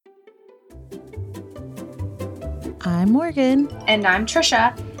I'm Morgan. And I'm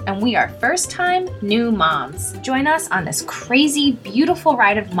Trisha, and we are first-time new moms. Join us on this crazy, beautiful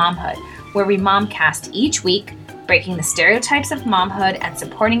ride of momhood, where we momcast each week, breaking the stereotypes of momhood and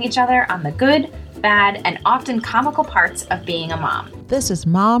supporting each other on the good, bad, and often comical parts of being a mom. This is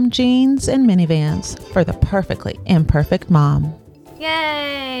Mom Jeans and Minivans for the perfectly imperfect mom.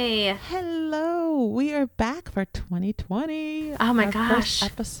 Yay! Hello, we are back for 2020. Oh my Our gosh. First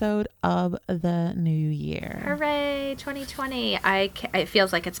episode of the new year. Hooray, 2020. It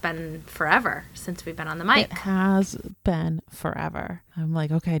feels like it's been forever since we've been on the mic. It has been forever. I'm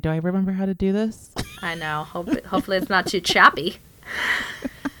like, okay, do I remember how to do this? I know. Hopefully it's not too choppy.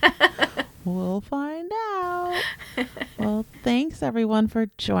 We'll find out. Well, thanks everyone for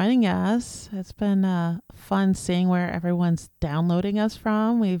joining us. It's been fun seeing where everyone's downloading us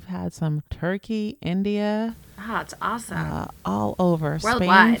from. We've had some Turkey, India. Oh, it's awesome. All over.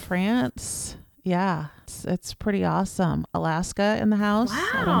 Worldwide. Spain, France. Yeah, it's pretty awesome. Alaska in the house. Wow.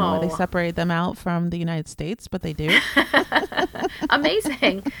 I don't know why they separate them out from the United States, but they do.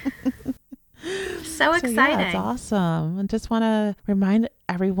 Amazing. So exciting. Yeah, it's awesome. And just want to remind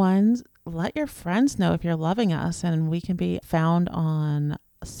everyone, let your friends know if you're loving us, and we can be found on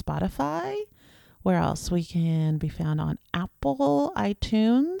Spotify. Where else? We can be found on Apple,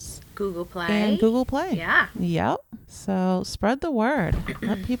 iTunes, Google Play. and Google Play. Yeah. Yep. So spread the word.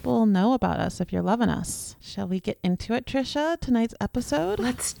 Let people know about us if you're loving us. Shall we get into it, Trisha? Tonight's episode?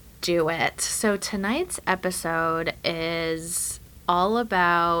 Let's do it. So tonight's episode is all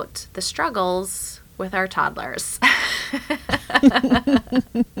about the struggles with our toddlers.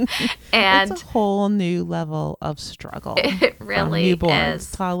 And it's a whole new level of struggle. it really From newborns.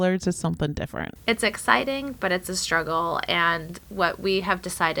 is. Toddlers is something different. It's exciting, but it's a struggle. And what we have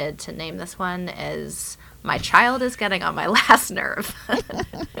decided to name this one is My Child is Getting on My Last Nerve.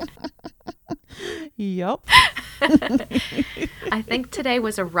 Yep. I think today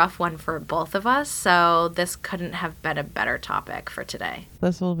was a rough one for both of us, so this couldn't have been a better topic for today.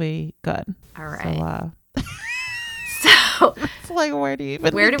 This will be good. All right. So, it's like, where do we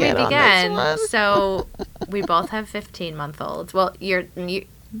begin? On this one? So we both have 15-month-olds. Well,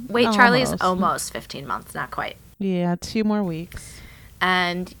 Almost. Charlie is almost 15 months, not quite. Yeah, 2 more weeks.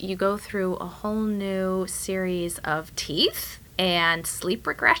 And you go through a whole new series of teeth and sleep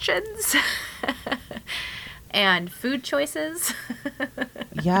regressions and food choices.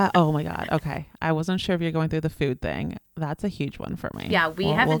 Yeah. Oh my God. Okay. I wasn't sure if you're going through the food thing. That's a huge one for me. Yeah,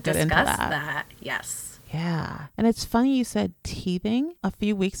 we'll haven't get into discussed that. Yes. Yeah. And it's funny you said teething a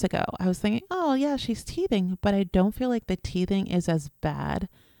few weeks ago. I was thinking, oh yeah, she's teething, but I don't feel like the teething is as bad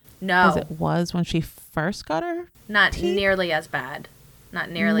as it was when she first got her. Not nearly as bad.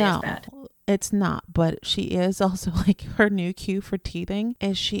 Not nearly as bad. It's not, but she is also like, her new cue for teething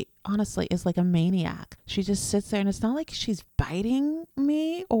is she honestly is like a maniac. She just sits there, and it's not like she's biting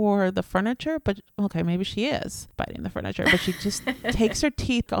me or the furniture, but okay, maybe she is biting the furniture, but she just takes her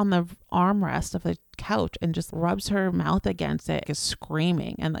teeth on the armrest of the couch and just rubs her mouth against it, is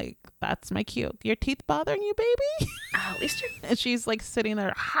screaming, and like, that's my cue. Your teeth bothering you, baby? Oh, at least you're... And she's like sitting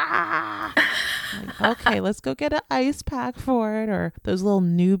there, like, okay, let's go get an ice pack for it, or those little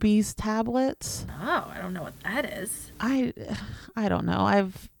newbies tablets. Oh, I don't know what that is. I don't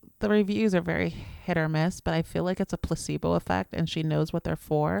know. The reviews are very hit or miss, but I feel like it's a placebo effect, and she knows what they're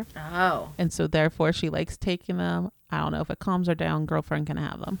for. Oh. And so therefore she likes taking them. I don't know, if it calms her down, girlfriend can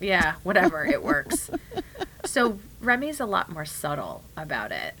have them. Yeah, whatever, it works. So Remy's a lot more subtle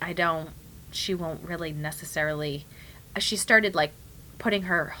about it. She won't really necessarily, she started like putting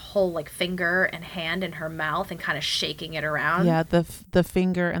her whole like finger and hand in her mouth and kind of shaking it around. Yeah, the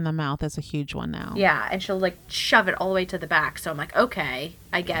finger and the mouth is a huge one now. Yeah, and she'll like shove it all the way to the back. So I'm like, okay,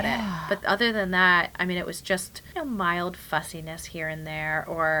 I get it. But other than that, I mean, it was just, mild fussiness here and there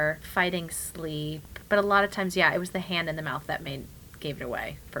or fighting sleep. But a lot of times, yeah, it was the hand and the mouth that gave it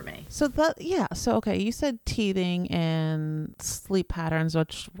away for me. So okay, you said teething and sleep patterns,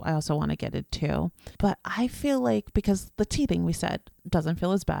 which I also want to get into. But I feel like, because the teething, we said, doesn't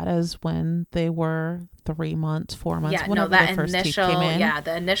feel as bad as when they were 3 months, 4 months, whenever that their first teeth came in. Yeah,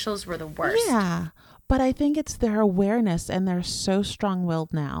 the initials were the worst. Yeah, but I think it's their awareness, and they're so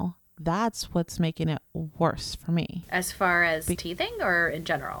strong-willed now. That's what's making it worse for me. As far as teething or in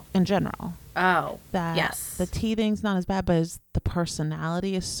general? In general. Oh, yes. The teething's not as bad, but the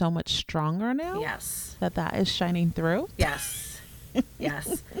personality is so much stronger now. Yes. That is shining through. Yes.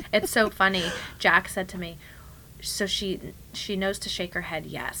 Yes. It's so funny. Jack said to me, so she knows to shake her head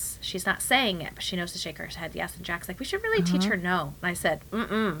yes. She's not saying it, but she knows to shake her head yes. And Jack's like, we should really teach her no. And I said,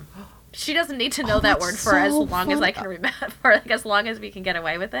 She doesn't need to know that word for as long as I can remember, for like as long as we can get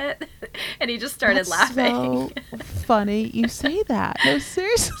away with it. And he just started laughing. So funny you say that. No,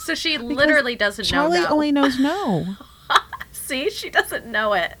 seriously. So she literally doesn't Charlie know no. only knows no. See, she doesn't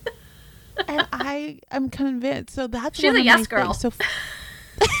know it. And I am convinced. So that's she's a yes girl. So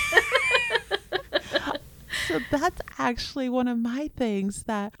that's actually one of my things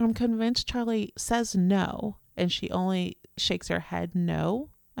that I'm convinced Charlie says no, and she only shakes her head no.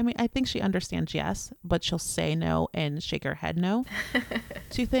 I mean, I think she understands yes, but she'll say no and shake her head no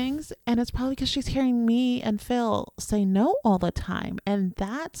to things. And it's probably because she's hearing me and Phil say no all the time. And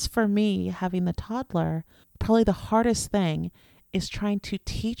that's, for me, having the toddler, probably the hardest thing is trying to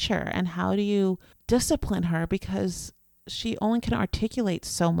teach her. And how do you discipline her? Because she only can articulate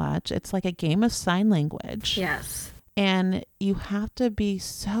so much. It's like a game of sign language. Yes. And you have to be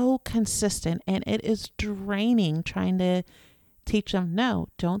so consistent. And it is draining trying to teach them, no,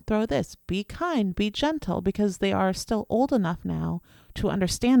 don't throw this. Be kind, be gentle, because they are still old enough now to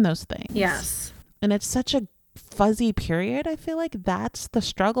understand those things. Yes. And it's such a fuzzy period. I feel like that's the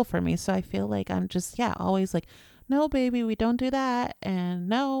struggle for me. So I feel like I'm just, always like, no, baby, we don't do that. And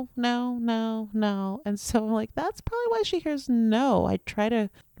no. And so I'm like, that's probably why she hears no. I try to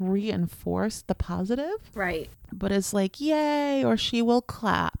reinforce the positive. Right. But it's like, yay, or she will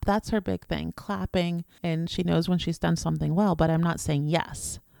clap. That's her big thing, clapping. And she knows when she's done something well, but I'm not saying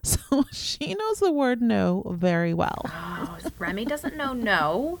yes. So she knows the word no very well. Oh, Remy doesn't know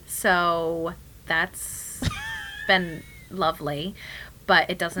no. So that's been lovely. But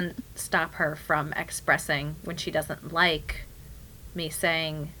it doesn't stop her from expressing when she doesn't like me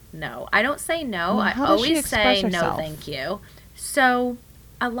saying no. I don't say no. I always say no, thank you. So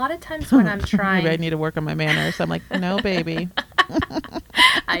a lot of times when I'm trying... Maybe I need to work on my manners. I'm like, no, baby.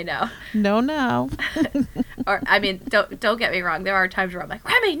 I know. No. Or, I mean, don't get me wrong. There are times where I'm like,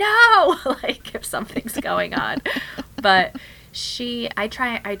 Remy, no! Like, if something's going on. But I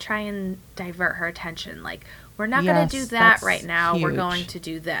try and divert her attention. Like, we're not going to do that right now. Huge. We're going to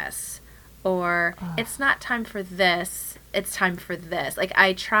do this. Or, it's not time for this. It's time for this. Like,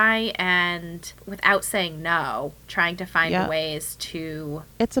 I try and, without saying no, trying to find ways to...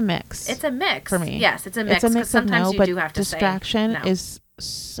 It's a mix. It's a mix. For me. Yes, it's a mix. Because sometimes you do have to say no. Distraction is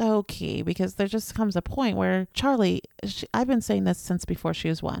so key, because there just comes a point where Charlie, I've been saying this since before she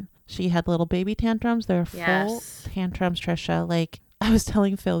was 1. She had little baby tantrums. They're full tantrums, Trisha. Like, I was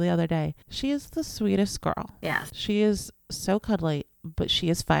telling Phil the other day, she is the sweetest girl. Yes. She is so cuddly, but she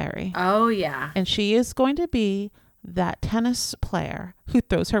is fiery. Oh, yeah. And she is going to be that tennis player who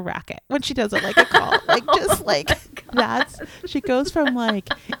throws her racket when she doesn't like a call. Like, just like, she goes from like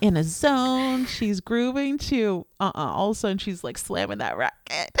in a zone, she's grooving, to all of a sudden she's like slamming that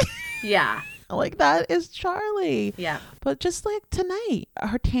racket. Yeah. Like, that is Charlie. Yeah. But just like tonight,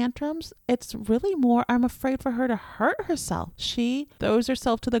 her tantrums, it's really more, I'm afraid for her to hurt herself. She throws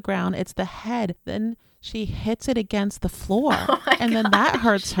herself to the ground. It's the head. Then she hits it against the floor. And then that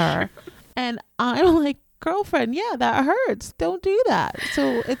hurts her. And I'm like, girlfriend, that hurts. Don't do that.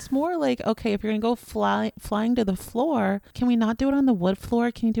 So it's more like, okay, if you're gonna go flying to the floor, can we not do it on the wood floor?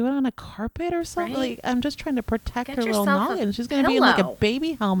 Can you do it on a carpet or something? Right. Like, I'm just trying to protect her little noggin. She's gonna be in like a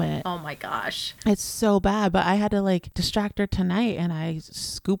baby helmet. Oh my gosh, it's so bad. But I had to like distract her tonight, and I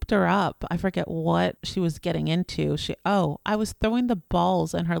scooped her up. I forget what she was getting into. I was throwing the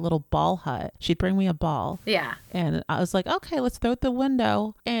balls in her little ball hut. She'd bring me a ball. Yeah. And I was like, okay, let's throw it the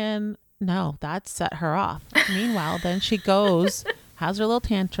window. And no, that set her off. Meanwhile, then she goes, has her little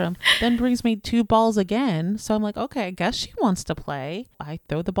tantrum, then brings me 2 balls again. So I'm like, okay, I guess she wants to play. I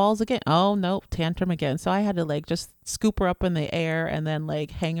throw the balls again. Oh, no, tantrum again. So I had to like just scoop her up in the air and then like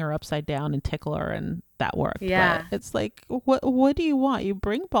hang her upside down and tickle her, and that worked. Yeah. But it's like, what do you want? You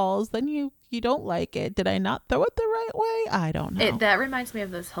bring balls, then you don't like it. Did I not throw it the right way? I don't know. That reminds me of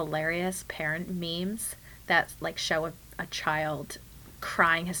those hilarious parent memes that like show a child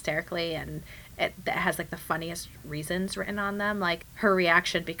crying hysterically, and that has like the funniest reasons written on them, like her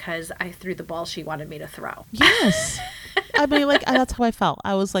reaction because I threw the ball she wanted me to throw. Yes. I mean, like, that's how I felt.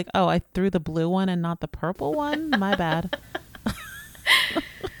 I was like, oh, I threw the blue one and not the purple one. My bad.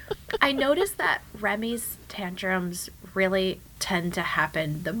 I noticed that Remy's tantrums really tend to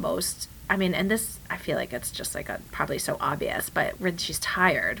happen the most. I mean, and this, I feel like it's just like probably so obvious, but when she's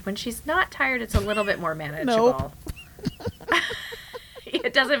tired. When she's not tired, it's a little bit more manageable. Nope.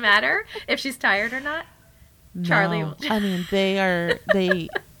 It doesn't matter if she's tired or not. No. Charlie. I mean,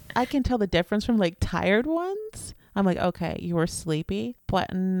 I can tell the difference from like tired ones. I'm like, okay, you were sleepy,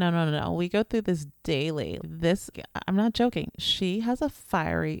 but no. We go through this daily. I'm not joking. She has a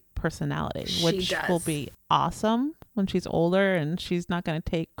fiery personality, which will be awesome when she's older, and she's not going to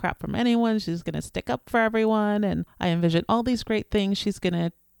take crap from anyone. She's going to stick up for everyone. And I envision all these great things she's going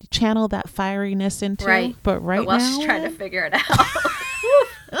to channel that fieriness into. Right. But right while now, she's trying to figure it out.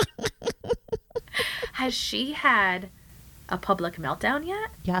 Has she had a public meltdown yet?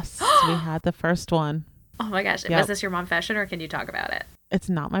 yes, we had the first one. Oh my gosh. Yep. Was this your mom fashion, or can you talk about it? It's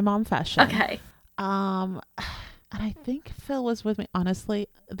not my mom fashion. Okay. And I think Phil was with me. Honestly,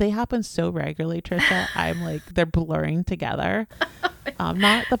 they happen so regularly, Trisha. I'm like, they're blurring together.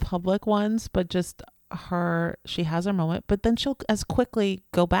 Not the public ones, but just her. She has her moment, but then she'll as quickly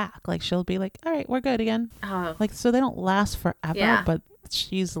go back. Like she'll be like, all right, we're good again. Oh. Like, so they don't last forever, Yeah. but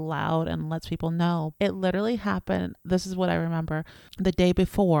she's loud and lets people know. It literally happened. This is what I remember. The day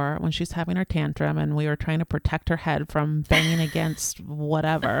before, when she's having her tantrum and we were trying to protect her head from banging against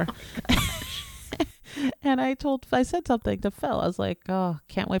whatever. And I said something to Phil. I was like, oh,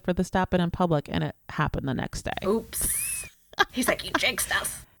 can't wait for this to happen in public. And it happened the next day. Oops. He's like, you jinxed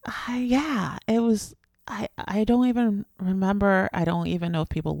us. Yeah, it was. I don't even remember. I don't even know if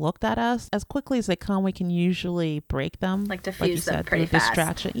people looked at us. As quickly as they come, we can usually break them. Like diffuse them said, pretty through fast.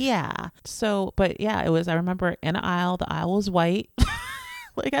 distraction. Yeah. So, but yeah, it was, I remember in an aisle, the aisle was white.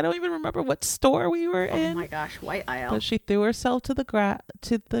 Like, I don't even remember what store we were in. Oh my gosh, white aisle. But she threw herself to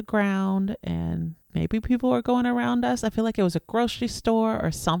the ground, and maybe people were going around us. I feel like it was a grocery store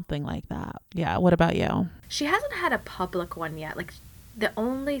or something like that. Yeah. What about you? She hasn't had a public one yet. Like, the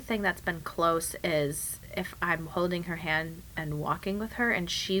only thing that's been close is if I'm holding her hand and walking with her and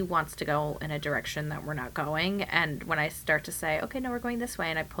she wants to go in a direction that we're not going. And when I start to say, okay, no, we're going this way,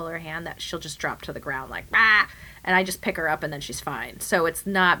 and I pull her hand, that she'll just drop to the ground like, ah, and I just pick her up and then she's fine. So it's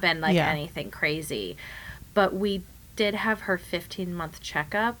not been like anything crazy. But we did have her 15-month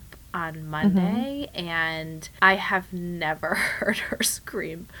checkup on Monday, and I have never heard her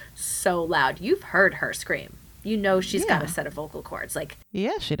scream so loud. You've heard her scream. You know she's got a set of vocal cords. Like,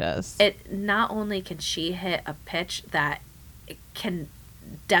 yeah, she does. It not only can she hit a pitch that it can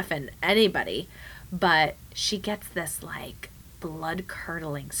deafen anybody, but she gets this like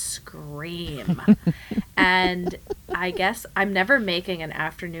blood-curdling scream. And I guess I'm never making an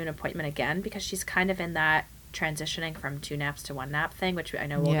afternoon appointment again, because she's kind of in that transitioning from 2 naps to 1 nap thing, which I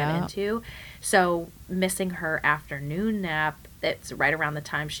know we'll get into. So missing her afternoon nap, it's right around the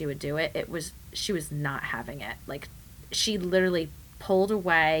time she would do it. She was not having it. Like, she literally pulled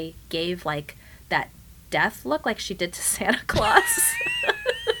away, gave like that death look like she did to Santa Claus.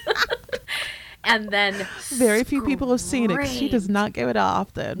 And then very few people have seen it, 'cause she does not give it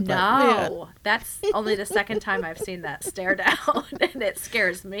often. No, that's only the second time I've seen that stare down, and it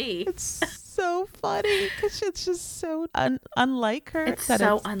scares me. It's so funny because it's just so unlike her. It's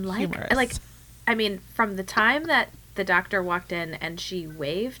so unlike her. Like, I mean, from the time that the doctor walked in and she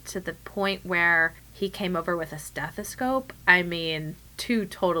waved to the point where he came over with a stethoscope, I mean, 2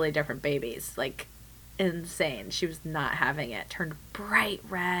 totally different babies. Like, insane. She was not having it. Turned bright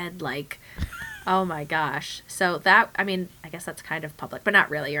red, like, oh my gosh. So that, I mean, I guess that's kind of public, but not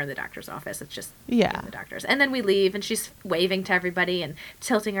really. You're in the doctor's office. It's just the doctor's. And then we leave, and she's waving to everybody and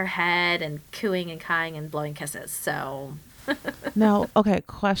tilting her head and cooing and cawing and blowing kisses. So. Now, okay,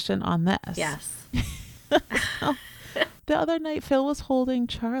 question on this. Yes. The other night, Phil was holding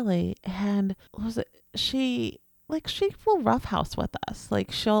Charlie, and she will roughhouse with us.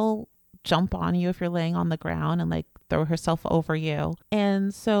 Like, she'll jump on you if you're laying on the ground and like throw herself over you.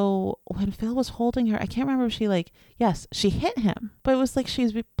 And so when Phil was holding her, I can't remember if she hit him, but it was like she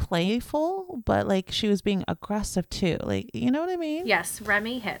was playful, but like she was being aggressive too. Like, you know what I mean? Yes,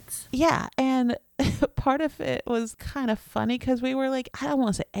 Remy hits. Yeah. And part of it was kind of funny because we were like, I don't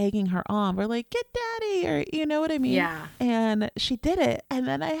want to say egging her on. We're like, get daddy, or you know what I mean? Yeah. And she did it. And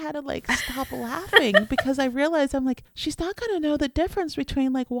then I had to like stop laughing because I realized I'm like, she's not going to know the difference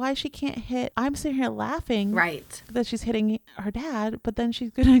between like why she can't hit. I'm sitting here laughing. Right. That she's hitting her dad, but then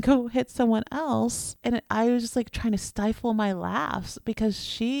she's going to go hit someone else. And I was just like trying to stifle my laughs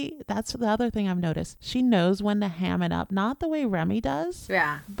because that's the other thing I've noticed. She knows when to ham it up. Not the way Remy does.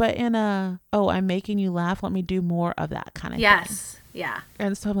 Yeah. But in I'm making you laugh, let me do more of that kind of thing. Yes. Yeah.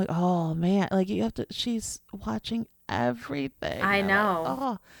 And so I'm like, oh man, like she's watching everything. I know. Like,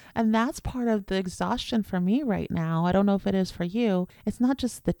 oh, and that's part of the exhaustion for me right now. I don't know if it is for you. It's not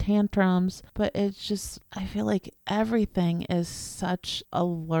just the tantrums, but it's just, I feel like everything is such a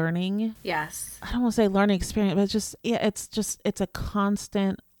learning. Yes. I don't want to say learning experience, but it's a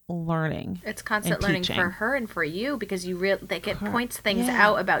constant learning. It's constant learning teaching. For her and for you, because it points things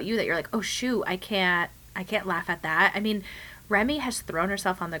out about you that you're like, oh shoot, I can't laugh at that. I mean, Remy has thrown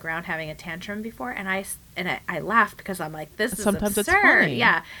herself on the ground having a tantrum before, and I laugh because I'm like, this is Sometimes absurd. it's funny.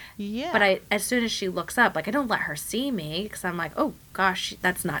 Yeah. Yeah. But as soon as she looks up, like, I don't let her see me because I'm like, oh gosh,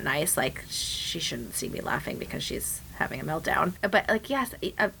 that's not nice. Like, she shouldn't see me laughing because she's having a meltdown. But like, yes,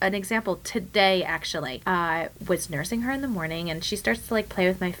 an example today, actually, I was nursing her in the morning, and she starts to like play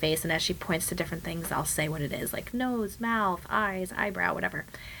with my face, and as she points to different things, I'll say what it is, like nose, mouth, eyes, eyebrow, whatever.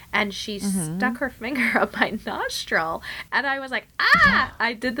 And she stuck her finger up my nostril, and I was like, ah!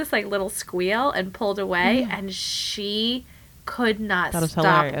 I did this like little squeal and pulled away, and she could not stop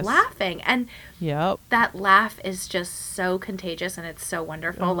hilarious. laughing. And Yep. that laugh is just so contagious, and it's so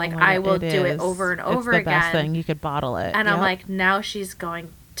wonderful. Oh like, my I God, will do it is. over and over It's the again. best thing. You could bottle it. And Yep. I'm like, now she's going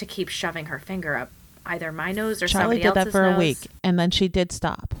to keep shoving her finger up either my nose or Charlie somebody did else's that for nose. a week, and then she did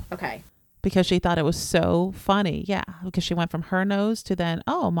stop Okay. because she thought it was so funny. Yeah, because she went from her nose to then,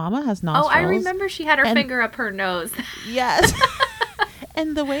 oh, Mama has nostrils. Oh, I remember she had her And- finger up her nose. Yes.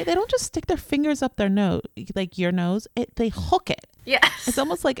 And the way they don't just stick their fingers up their nose, like your nose, they hook it. Yes. It's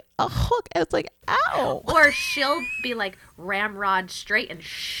almost like a hook. And it's like, ow. Or she'll be like ramrod straight and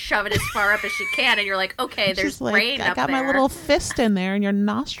shove it as far up as she can, and you're like, okay, there's She's like, brain I up got there. my little fist in there, and your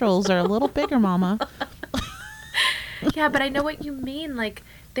nostrils are a little bigger, Mama. Yeah, but I know what you mean. Like,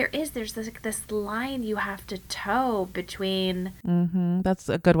 there's this line you have to toe between That's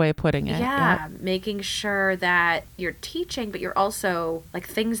a good way of putting it. yeah, Yep. making sure that you're teaching, but you're also like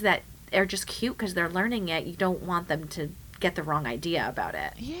things that are just cute because they're learning it. You don't want them to get the wrong idea about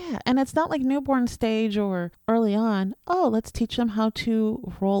it. Yeah, and it's not like newborn stage or early on. Oh, let's teach them how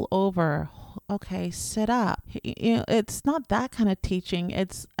to roll over. Okay, sit up. You know, it's not that kind of teaching.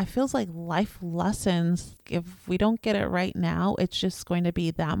 It feels like life lessons. If we don't get it right now, it's just going to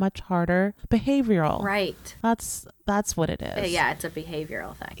be that much harder. Behavioral. Right. That's what it is. Yeah, it's a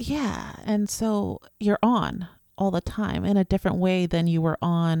behavioral thing. Yeah, and so you're on all the time in a different way than you were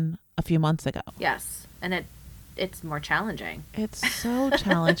on a few months ago. Yes, and it's more challenging. It's so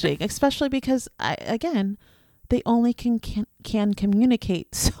challenging, especially because they only can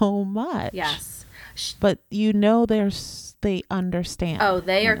communicate so much. Yes. But they understand. Oh,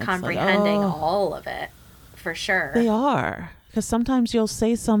 they are And it's like, comprehending oh, all of it, for sure. They are. Because sometimes you'll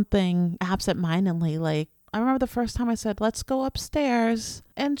say something absentmindedly, like, I remember the first time I said, let's go upstairs.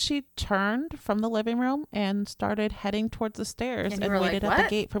 And she turned from the living room and started heading towards the stairs And and you were waited like, at the "What?"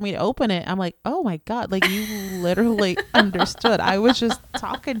 gate for me to open it. I'm like, oh my God, like you literally understood. I was just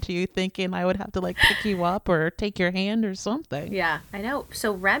talking to you thinking I would have to like pick you up or take your hand or something. Yeah, I know.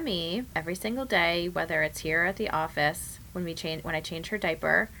 So Remy, every single day, whether it's here at the office, when I change her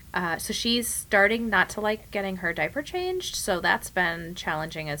diaper, so she's starting not to like getting her diaper changed, so that's been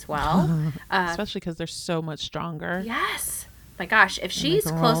challenging as well. Especially because they're so much stronger. Yes. My gosh, if she's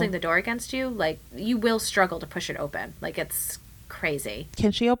can closing roll. the door against you, like, you will struggle to push it open. Like, it's crazy.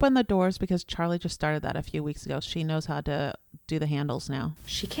 Can she open the doors? Because Charlie just started that a few weeks ago. She knows how to do the handles now.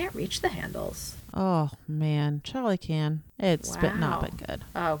 She can't reach the handles. Oh man, Charlie can. It's but not Wow. been good.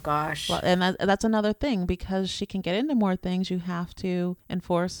 Oh gosh. Well, and that's another thing, because she can get into more things. You have to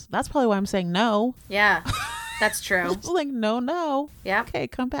enforce. That's probably why I'm saying no. Yeah, that's true. It's like no. Yep. Okay,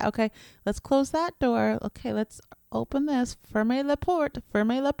 come back. Okay, let's close that door. Okay, let's open this. Fermez la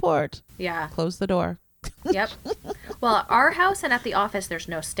porte. Yeah. Close the door. Yep. Well, at our house and at the office, there's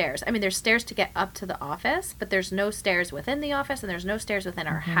no stairs. I mean, there's stairs to get up to the office, but there's no stairs within the office, and there's no stairs within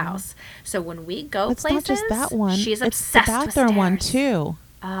our house. So when we go It's places, not just that one. she's It's the obsessed with bathroom one stairs. too.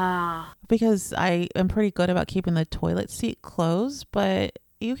 Ah, Because I am pretty good about keeping the toilet seat closed, but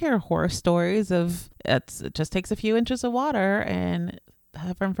you hear horror stories of it just takes a few inches of water and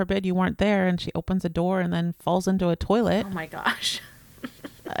heaven forbid you weren't there and she opens a door and then falls into a toilet. oh my gosh.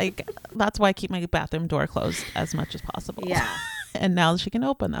 That's why I keep my bathroom door closed as much as possible. Yeah. And now she can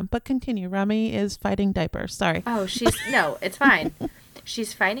open them. But continue. Remy is fighting diapers. Sorry. Oh, no, it's fine.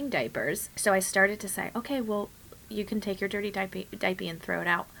 She's fighting diapers. So I started to say, okay, well, you can take your dirty diaper and throw it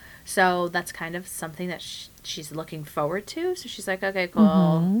out. So that's kind of something that she's looking forward to. So she's like, okay,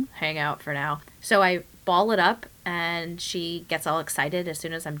 cool, hang out for now. So I ball it up and she gets all excited. As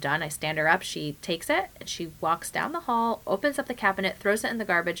soon as I'm done, I stand her up. She takes it and she walks down the hall, opens up the cabinet, throws it in the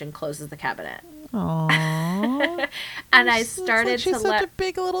garbage, and closes the cabinet. Aww. And I It's like started she's to such a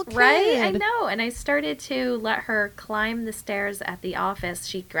big little kid. Right? I know. And I started to let her climb the stairs at the office.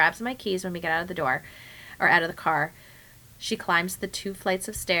 She grabs my keys when we get out of the door or out of the car. She climbs the 2 flights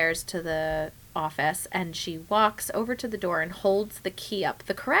of stairs to the office, and she walks over to the door and holds the key up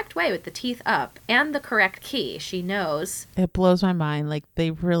the correct way with the teeth up and the correct key. She knows. It blows my mind. Like,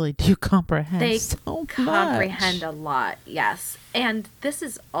 they really do comprehend They so comprehend much. a lot, yes. And this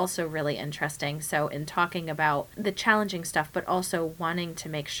is also really interesting. So in talking about the challenging stuff, but also wanting to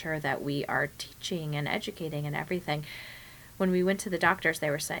make sure that we are teaching and educating and everything. When we went to the doctors,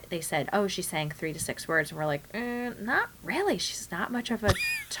 they said, oh, she's saying 3 to 6 words. And we're like, not really. She's not much of a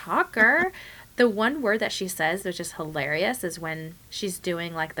talker. The one word that she says, which is hilarious, is when she's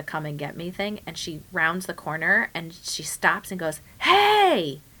doing like the come and get me thing, and she rounds the corner and she stops and goes,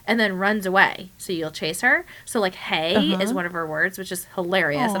 hey, and then runs away. So you'll chase her. So like, hey is one of her words, which is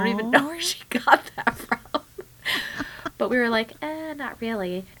hilarious. Aww. I don't even know where she got that from. But we were like, not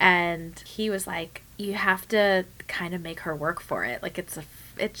really. And he was like, you have to kind of make her work for it. Like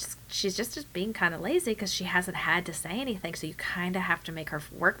she's just being kind of lazy because she hasn't had to say anything. So you kind of have to make her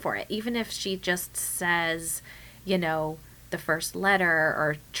work for it. Even if she just says, the first letter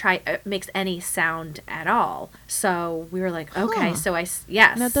or makes any sound at all. So we were like, okay, so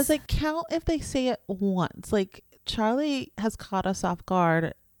yes. Now, does it count if they say it once? Like, Charlie has caught us off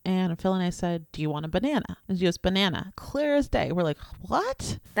guard, and Phil and I said, do you want a banana? And she goes, banana. Clear as day. We're like,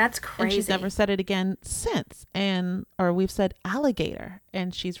 what? That's crazy. And she's never said it again since. Or we've said alligator,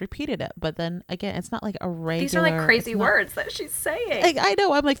 and she's repeated it. But then again, it's not like a regular. These are like crazy words that she's saying. Like, I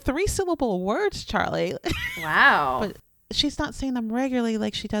know. I'm like 3-syllable words, Charlie. Wow. But she's not saying them regularly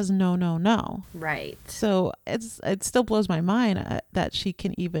like she does no, no, no. Right. So it still blows my mind that she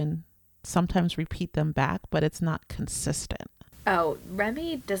can even sometimes repeat them back, but it's not consistent. Oh,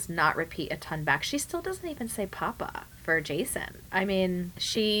 Remy does not repeat a ton back. She still doesn't even say Papa for Jason. I mean,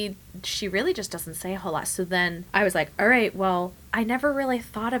 she really just doesn't say a whole lot. So then I was like, all right, well, I never really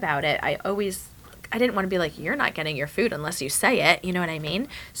thought about it. I didn't want to be like, you're not getting your food unless you say it. You know what I mean?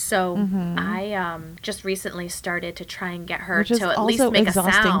 So I just recently started to try and get her to at least make a sound. Which is also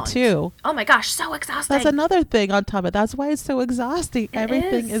exhausting too. Oh my gosh, so exhausting. That's another thing on top of it. That's why it's so exhausting.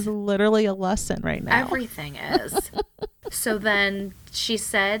 Everything is literally a lesson right now. Everything is. So then she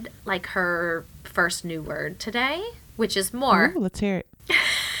said like her first new word today, which is more. Ooh, let's hear it.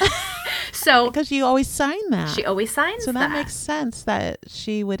 So because you always sign that. She always signs so that makes sense that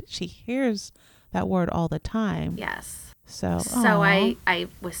she hears that word all the time. Yes. So I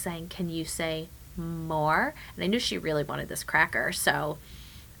was saying, can you say more? And I knew she really wanted this cracker. So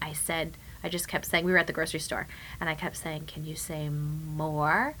I just kept saying, we were at the grocery store, and I kept saying, can you say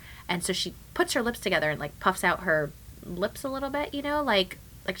more? And so she puts her lips together and like puffs out her lips a little bit, like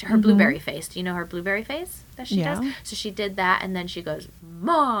her blueberry face. Do you know her blueberry face that she does? So she did that, and then she goes,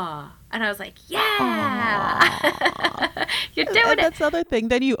 Ma. And I was like, yeah. You're doing it. That's the other thing.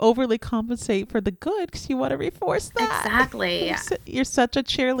 Then you overly compensate for the good because you want to reinforce that. Exactly. You're such a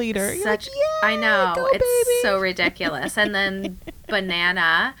cheerleader. You're like, yeah, I know. go, it's baby. So ridiculous. And then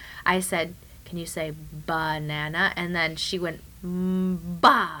banana, I said, can you say banana? And then she went,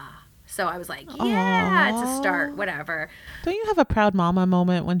 ba. So I was like, yeah, it's a start, whatever. Don't you have a proud mama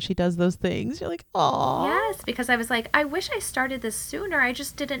moment when she does those things? You're like, oh. Yes, because I was like, I wish I started this sooner. I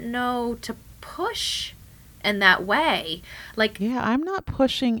just didn't know to push in that way. Like, yeah, I'm not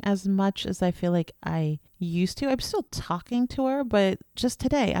pushing as much as I feel like I used to. I'm still talking to her, but just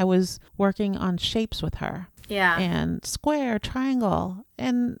today I was working on shapes with her. Yeah. And square, triangle,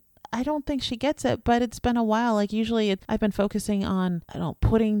 and I don't think she gets it, but it's been a while. Like usually I've been focusing on,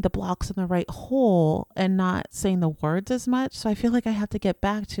 putting the blocks in the right hole and not saying the words as much. So I feel like I have to get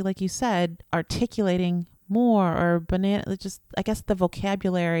back to, like you said, articulating more or banana, just I guess the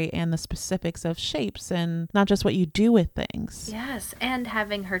vocabulary and the specifics of shapes and not just what you do with things. Yes. And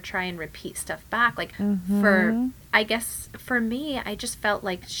having her try and repeat stuff back. Like for me, I just felt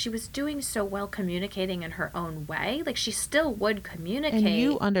like she was doing so well communicating in her own way. Like she still would communicate. And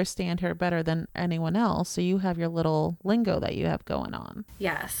you understand her better than anyone else. So you have your little lingo that you have going on.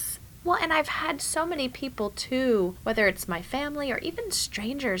 Yes. Well, and I've had so many people too, whether it's my family or even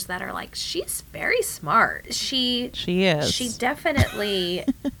strangers that are like, she's very smart. She is. She definitely,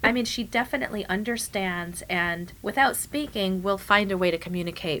 she definitely understands, and without speaking, will find a way to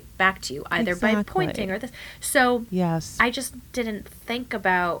communicate back to you, either by pointing or this. So yes, I just didn't think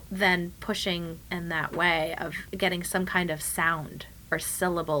about then pushing in that way of getting some kind of sound or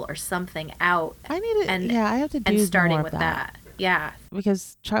syllable or something out. I have to do and starting more with of that. Yeah.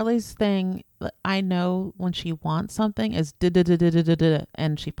 Because Charlie's thing, I know when she wants something is da-da-da-da-da-da,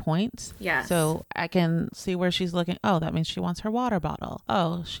 and she points. Yeah. So I can see where she's looking. Oh, that means she wants her water bottle.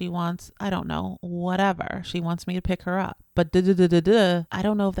 Oh, she wants, I don't know, whatever. She wants me to pick her up. But da-da-da-da-da, I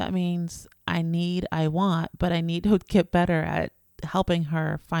don't know if that means I want, but I need to get better at helping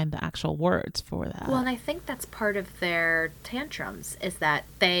her find the actual words for that. Well, and I think that's part of their tantrums is that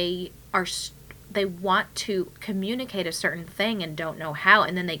they want to communicate a certain thing and don't know how,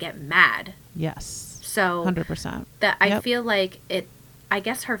 and then they get mad. Yes. So 100%. That I feel like I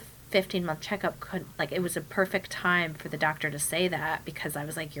guess her 15-month checkup it was a perfect time for the doctor to say that, because I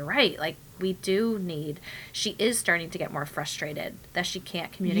was like, you're right. Like, she is starting to get more frustrated that she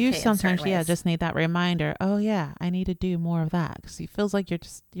can't communicate. You sometimes, in certain ways. just need that reminder. Oh yeah, I need to do more of that, because it feels like you're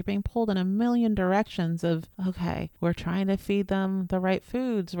being pulled in a million directions of, okay, we're trying to feed them the right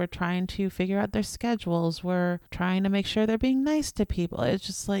foods. We're trying to figure out their schedules. We're trying to make sure they're being nice to people. It's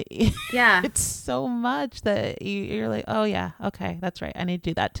just like, yeah, it's so much that you're like, oh yeah, okay, that's right. I need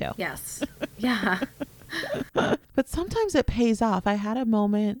to do that too. Yes. Yeah. But sometimes it pays off. I had a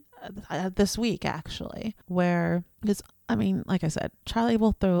moment this week actually where, because I mean, like I said, Charlie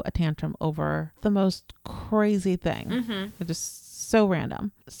will throw a tantrum over the most crazy thing. Mm-hmm. It's just so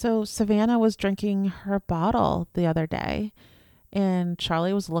random. So Savannah was drinking her bottle the other day, and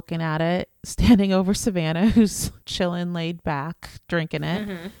Charlie was looking at it, standing over Savannah, who's chilling, laid back, drinking it.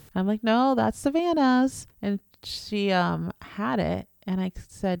 Mm-hmm. I'm like, no, that's Savannah's. And she had it. And I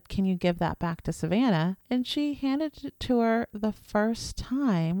said, can you give that back to Savannah? And she handed it to her the first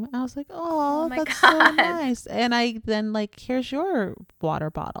time. I was like, oh my that's God. so nice. And I then here's your water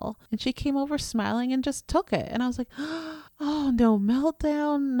bottle. And she came over smiling and just took it. And I was like, oh, no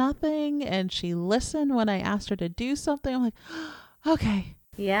meltdown, nothing. And she listened when I asked her to do something. I'm like, okay.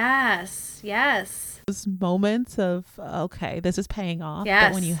 Yes. Those moments of, okay, this is paying off. Yes.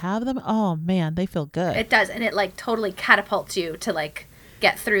 But when you have them, oh man, they feel good. It does. And it totally catapults you to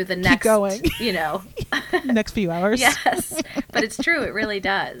get through the next, keep going. Next few hours. Yes. But it's true. It really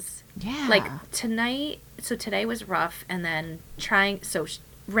does. Yeah. Today was rough. And then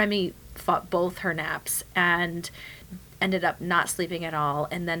Remy fought both her naps and ended up not sleeping at all.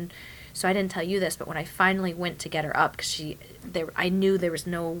 And then, so I didn't tell you this, but when I finally went to get her up, because I knew there was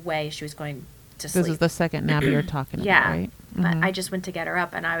no way she was going to sleep. This is the second nap you're talking about, right? But Mm-hmm. I just went to get her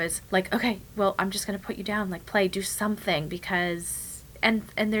up, and I was like, okay, well, I'm just going to put you down, play, do something, because, and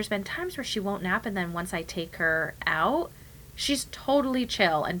there's been times where she won't nap, and then once I take her out, she's totally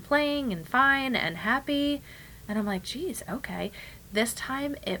chill and playing and fine and happy, and I'm like, geez, okay. This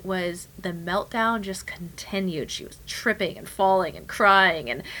time it was the meltdown just continued. She was tripping and falling and crying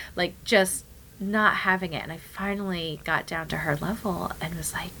and just not having it. And I finally got down to her level and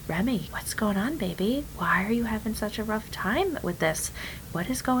was like, Remy, what's going on, baby? Why are you having such a rough time with this? What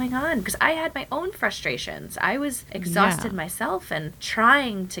is going on? Because I had my own frustrations. I was exhausted myself and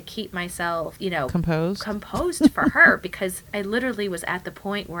trying to keep myself, composed for her, because I literally was at the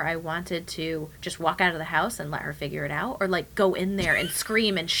point where I wanted to just walk out of the house and let her figure it out, or go in there and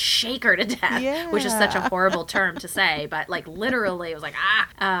scream and shake her to death, which is such a horrible term to say, but literally it was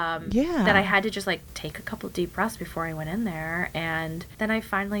that I had to just take a couple deep breaths before I went in there. And then I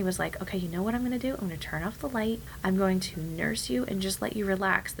finally was like, okay, you know what I'm going to do? I'm going to turn off the light. I'm going to nurse you and just let you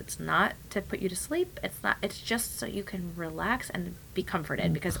relax. It's not to put you to sleep. It's just so you can relax and be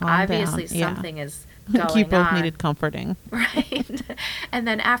comforted, because obviously something is going on. You both needed comforting. Right. And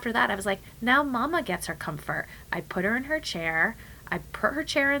then after that, I was like, now Mama gets her comfort. I put her in her chair. I put her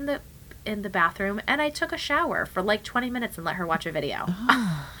chair in the bathroom, and I took a shower for 20 minutes and let her watch a video.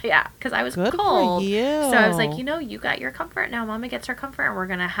 Oh, yeah, because I was good cold. For you. So I was like, you got your comfort. Now Mama gets her comfort, and we're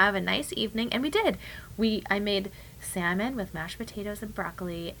going to have a nice evening. And we did. I made salmon with mashed potatoes and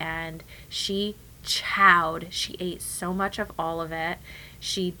broccoli, and she chowed. She ate so much of all of it.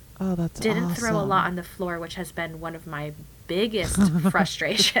 She didn't throw a lot on the floor, which has been one of my biggest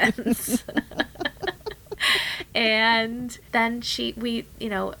frustrations. And then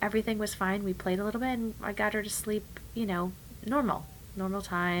everything was fine. We played a little bit, and I got her to sleep, normal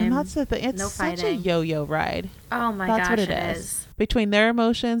time. And that's the thing. It's no such fighting. a yo-yo ride. Oh my that's gosh, what it is. Between their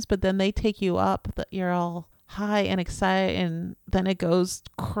emotions, but then they take you up, that you're all high and excited, and then it goes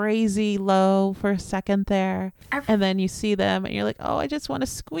crazy low for a second there. And then you see them and you're like, oh, I just want to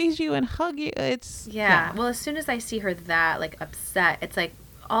squeeze you and hug you. Yeah. Well, as soon as I see her that upset, it's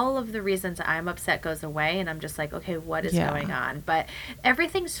all of the reasons I'm upset goes away, and I'm just like, okay, what is going on? But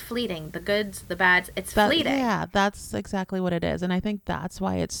everything's fleeting. The goods, the bads, it's fleeting. Yeah, that's exactly what it is. And I think that's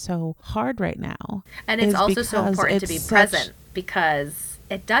why it's so hard right now. And it's also so important to be present, because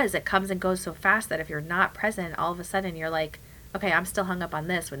it comes and goes so fast that if you're not present, all of a sudden you're like, okay, I'm still hung up on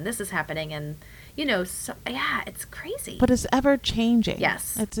this when this is happening. And, it's crazy. But it's ever changing.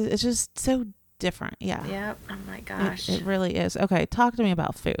 Yes. It's just so different. Yeah. Yep. Oh my gosh. It really is. Okay. Talk to me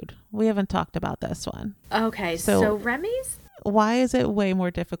about food. We haven't talked about this one. Okay. So Remy's. Why is it way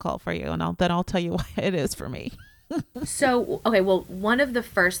more difficult for you? And then I'll tell you why it is for me. So, okay, well, one of the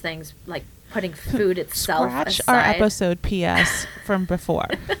first things, like putting food itself Scratch aside. our episode PS from before.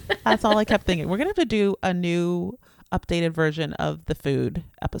 That's all I kept thinking. We're going to have to do a new updated version of the food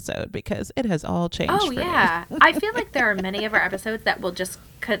episode because it has all changed. Oh, for yeah. me. I feel like there are many of our episodes that will just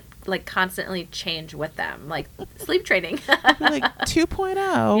like constantly change with them, like sleep training. Like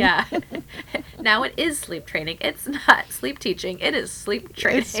 2.0. Yeah. Now it is sleep training. It's not sleep teaching. It is sleep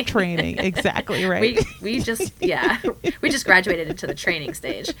training. It's training. Exactly right. We just graduated into the training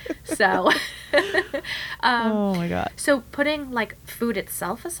stage. So, oh my God. So putting like food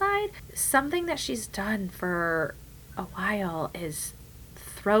itself aside, something that she's done for a while is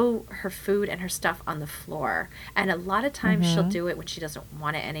throw her food and her stuff on the floor. And a lot of times she'll do it when she doesn't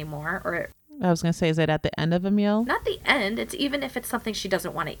want it anymore, or I was going to say, is it at the end of a meal? not the end. It's even if it's something she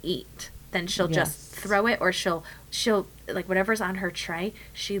doesn't want to eat, then she'll just throw it, or she'll like whatever's on her tray,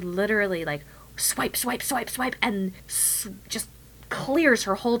 she literally like swipe, and just clears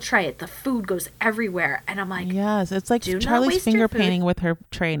her whole tray. The food goes everywhere, and I'm like, yes, it's like do not Charlie's waste your finger food. painting with her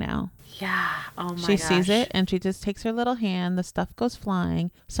tray now. Yeah. Oh my She gosh. sees it and she just takes her little hand. The stuff goes flying.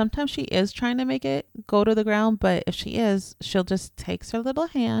 Sometimes she is trying to make it go to the ground, but if she is, she'll just takes her little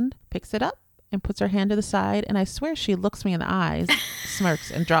hand, picks it up, and puts her hand to the side. And I swear she looks me in the eyes, smirks,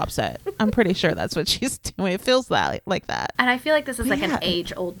 and drops it. I'm pretty sure that's what she's doing. It feels like that. And I feel like this is like Yeah. an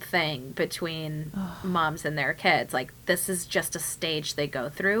age-old thing between moms and their kids. Like, this is just a stage they go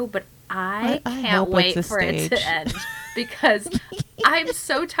through, but I I can't hope it's wait a for it stage. to end because I'm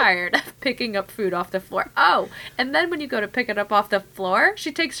so tired of picking up food off the floor. Oh, and then when you go to pick it up off the floor,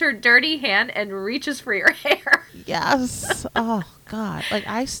 she takes her dirty hand and reaches for your hair. Yes. Oh, God. Like,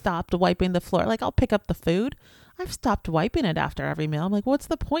 I stopped wiping the floor. Like, I'll pick up the food. I've stopped wiping it after every meal. I'm like, what's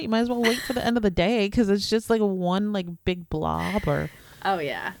the point? You might as well wait for the end of the day because it's just like one like big blob or Oh,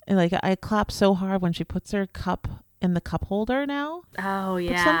 yeah. and like I clap so hard when she puts her cup in the cup holder now. Oh, But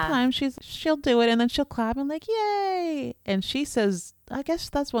yeah. sometimes she'll do it and then she'll clap and like, yay. And she says, I guess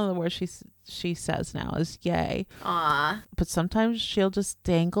that's one of the words she says now is yay. Aw. But sometimes she'll just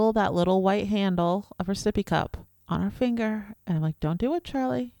dangle that little white handle of her sippy cup on her finger. And I'm like, don't do it,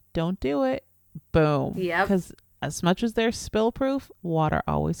 Charlie. Don't do it. Boom. Yep. Because as much as they're spill proof, water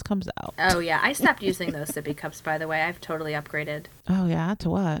always comes out. Oh, yeah. I stopped using those sippy cups, by the way. I've totally upgraded. Oh, yeah. To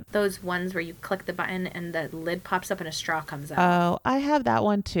what? Those ones where you click the button and the lid pops up and a straw comes out. Oh, I have that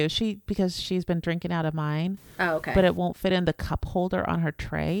one too. Because she's been drinking out of mine, Oh, okay. but it won't fit in the cup holder on her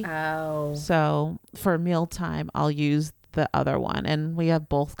tray. Oh. So for mealtime, I'll use the other one, and we have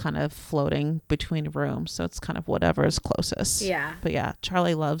both kind of floating between rooms, so it's kind of whatever is closest. Yeah. But yeah,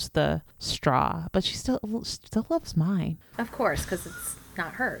 Charlie loves the straw, but she still loves mine. Of course, because it's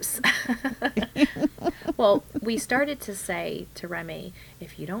not hers. Well, we started to say to Remy,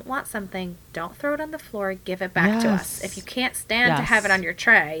 if you don't want something, don't throw it on the floor, give it back to us. Yes. If you can't stand to Yes. have it on your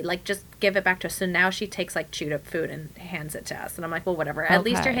tray, like just give it back to us. So now she takes like chewed up food and hands it to us. And I'm like, well, whatever. At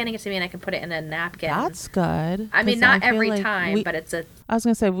least you're Okay. handing it to me and I can put it in a napkin. That's good. I mean, 'Cause not feel every like time, but it's a... I was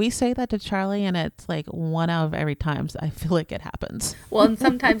gonna say we say that to Charlie, and it's like 1 out of every time. So I feel like it happens. Well, and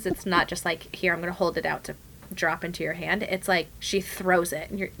sometimes it's not just like, here, I'm going to hold it out to drop into your hand. It's like she throws it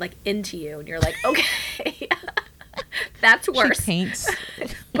and you're like into you and you're like, okay, that's worse. She paints.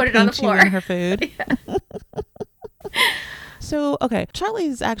 Put it on the paints you floor. in her food. So, okay,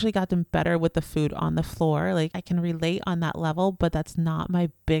 Charlie's actually gotten better with the food on the floor. Like, I can relate on that level, but that's not my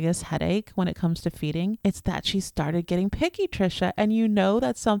biggest headache when it comes to feeding. It's that she started getting picky, Trisha. And you know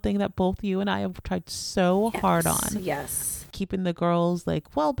that's something that both you and I have tried so hard on. Yes. Keeping the girls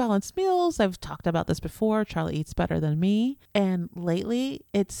like well-balanced meals. I've talked about this before. Charlie eats better than me. And lately,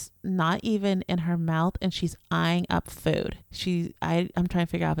 it's not even in her mouth and she's eyeing up food. I'm trying to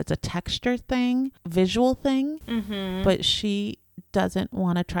figure out if it's a texture thing, visual thing, but she doesn't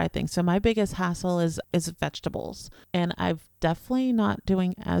want to try things. So my biggest hassle is vegetables. And I've definitely not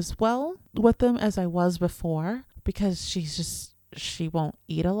doing as well with them as I was before because she won't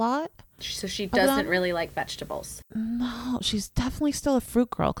eat a lot. So she doesn't really like vegetables. No, she's definitely still a fruit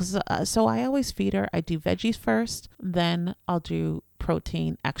girl. So I always feed her. I do veggies first, then I'll do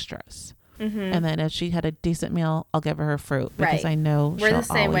protein extras. And then if she had a decent meal, I'll give her fruit because Right. I know We're she'll the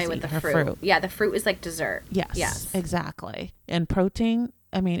same way always with eat the her fruit. Yeah, the fruit is like dessert. Yes, exactly. And protein,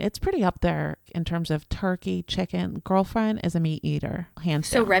 I mean, it's pretty up there in terms of turkey, chicken. Girlfriend is a meat eater, hands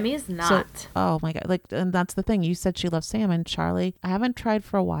So down. Remy is not. Oh my God. Like, and that's the thing. You said she loves salmon. Charlie, I haven't tried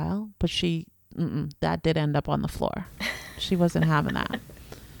for a while, but that did end up on the floor. She wasn't having that.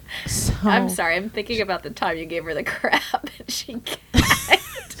 So, I'm sorry. I'm thinking about the time you gave her the crab and she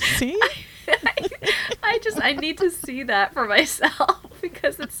gagged. See? I need to see that for myself because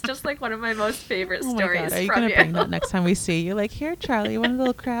because it's just like one of my most favorite Oh my stories God. Are you from going you. to bring that next time we see you? Like, here, Charlie, you want a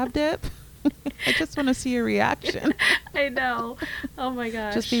little crab dip? I just want to see your reaction. I know. Oh my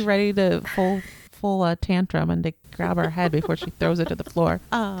gosh. Just be ready to full tantrum and to grab her head before she throws it to the floor.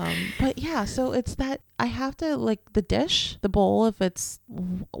 But yeah, so it's that I have to, like, the dish, the bowl, if it's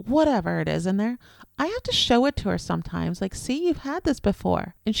whatever it is in there, I have to show it to her sometimes. Like, see, you've had this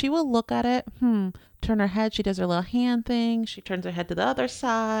before. And she will look at it, turn her head. She does her little hand thing. She turns her head to the other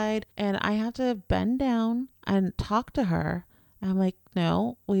side. And I have to bend down and talk to her. I'm like,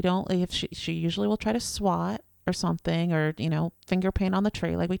 no, we don't. If she usually will try to swat or something, or, finger paint on the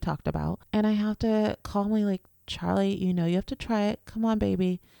tray like we talked about. And I have to calmly, like, Charlie, you have to try it. Come on,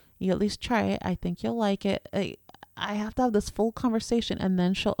 baby. You at least try it. I think you'll like it. I have to have this full conversation, and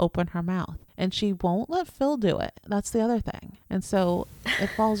then she'll open her mouth. And she won't let Phil do it. That's the other thing. And so it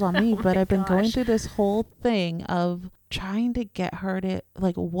falls on me. But I've been going through this whole thing of trying to get her to,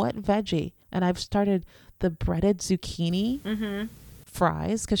 like, what veggie? And I've started the breaded zucchini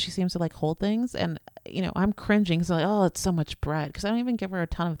fries, because she seems to like whole things. And, I'm cringing because I'm like, oh, it's so much bread, because I don't even give her a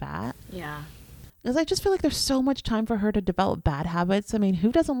ton of that. Yeah. Because I just feel like there's so much time for her to develop bad habits. I mean,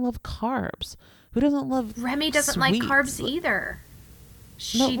 who doesn't love carbs? Who doesn't love Remy doesn't like carbs either.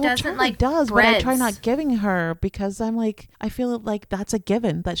 She no, doesn't Charlie like does, breads. but I try not giving her, because I'm like, I feel like that's a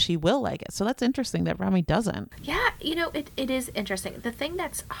given that she will like it. So that's interesting that Remy doesn't. Yeah, it is interesting. The thing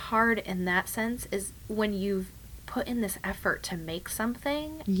that's hard in that sense is when you've put in this effort to make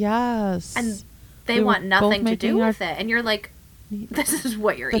something. Yes. And they want nothing to do with it. And you're like, this is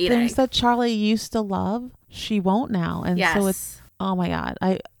what you're the eating. The things that Charlie used to love, she won't now. And so it's, oh my God.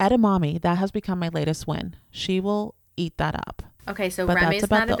 Edamame, that has become my latest win. She will eat that up. Okay, so Remy's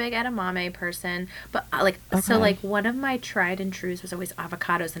not a big edamame person, but so one of my tried and trues was always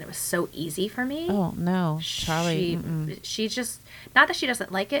avocados, and it was so easy for me. Oh no, Charlie! She just, not that she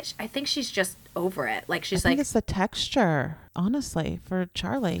doesn't like it. I think she's just over it. Like she's I think it's the texture, honestly, for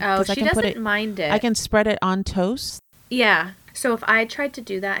Charlie. Oh, she doesn't mind it. I can spread it on toast. Yeah. So if I tried to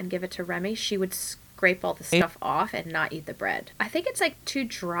do that and give it to Remy, she would scrape all the stuff off and not eat the bread. I think it's like too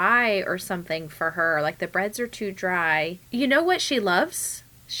dry or something for her. Like the breads are too dry. You know what she loves?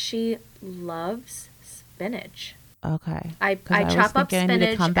 She loves spinach. Okay. I chop up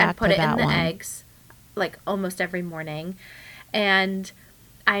spinach and put it in the eggs like almost every morning. And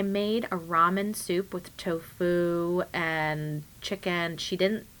I made a ramen soup with tofu and chicken. She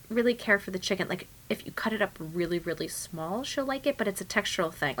didn't really care for the chicken. Like if you cut it up really, really small, she'll like it, but it's a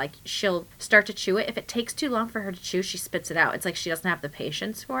textural thing. Like she'll start to chew it. If it takes too long for her to chew, she spits it out. It's like she doesn't have the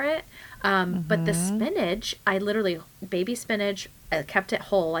patience for it. But the spinach, I literally, baby spinach, I kept it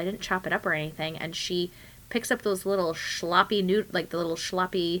whole. I didn't chop it up or anything. And she picks up those little sloppy,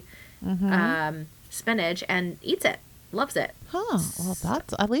 spinach and eats it. Loves it. Huh. Well,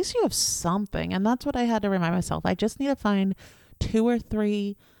 that's, at least you have something. And that's what I had to remind myself. I just need to find 2 or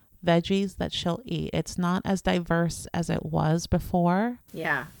 3 veggies that she'll eat. It's not as diverse as it was before.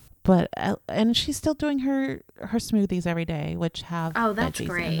 Yeah. But and she's still doing her smoothies every day, which have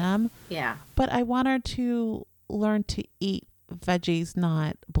veggies in them. Yeah. But I want her to learn to eat veggies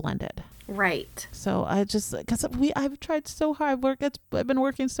not blended. Right. So I just, because I've tried so hard. I've been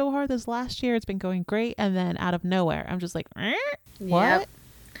working so hard this last year. It's been going great, and then out of nowhere, I'm just like, what? Yep.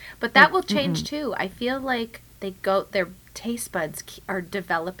 But that will change too. I feel like their taste buds are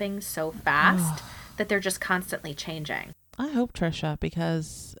developing so fast that they're just constantly changing. I hope, Trisha,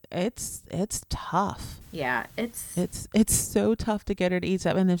 because it's tough. Yeah, it's so tough to get her to eat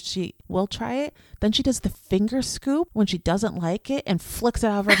stuff. And if she will try it, then she does the finger scoop when she doesn't like it and flicks it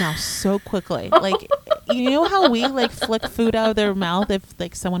out of her mouth so quickly. Like, you know how we like flick food out of their mouth if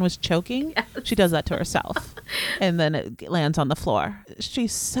like someone was choking? Yes. She does that to herself, and then it lands on the floor.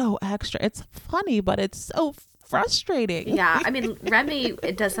 She's so extra. It's funny, but it's so frustrating. Yeah, I mean, Remy,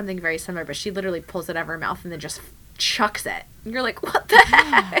 it does something very similar, but she literally pulls it out of her mouth and then just chucks it. And you're like, what the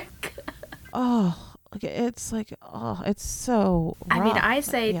heck? Oh, it's like, it's so rough. I mean, I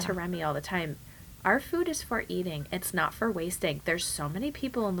say to Remy all the time, our food is for eating. It's not for wasting. There's so many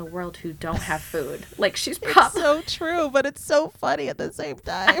people in the world who don't have food. Like, she's probably... It's so true, but it's so funny at the same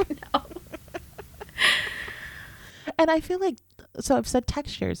time. I know. And I feel like, so I've said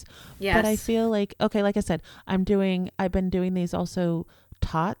textures. Yes. But I feel like, okay, like I said, I've been doing these also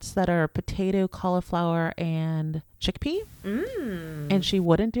tots that are potato, cauliflower, and chickpea. And she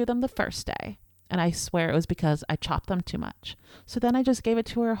wouldn't do them the first day. And I swear it was because I chopped them too much. So then I just gave it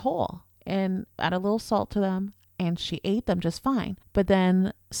to her whole and add a little salt to them, and she ate them just fine. But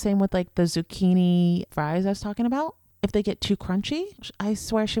then same with like the zucchini fries I was talking about. if they get too crunchy, I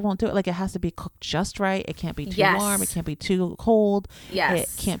swear she won't do it. Like, it has to be cooked just right. It can't be too warm. It can't be too cold.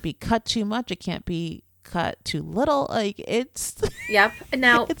 Yes. It can't be cut too much. It can't be cut too little. Like, it's Yep.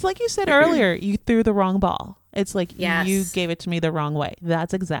 Now it's like you said earlier, you threw the wrong ball. It's like Yes. you gave it to me the wrong way.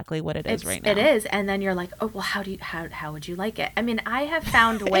 That's exactly what it is right now. It is. And then you're like, oh, well, how would you like it? I mean, I have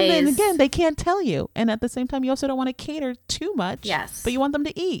found ways. And then again, they can't tell you. And at the same time, you also don't want to cater too much. Yes. But you want them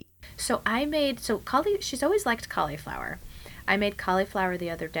to eat. So she's always liked cauliflower. I made cauliflower the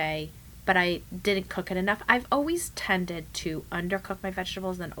other day, but I didn't cook it enough. I've always tended to undercook my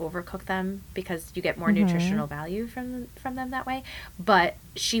vegetables and overcook them because you get more nutritional value from them that way. But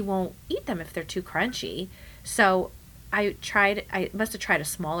she won't eat them if they're too crunchy. So I must have tried a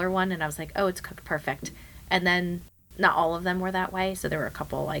smaller one, and I was like, oh, it's cooked perfect. And then not all of them were that way. So there were a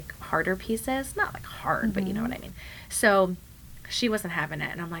couple like harder pieces, not like hard, but you know what I mean? So she wasn't having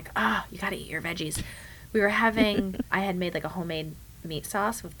it. And I'm like, oh, you got to eat your veggies. I had made like a homemade meat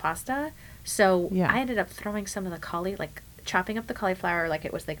sauce with pasta. So I ended up throwing some of the chopping up the cauliflower like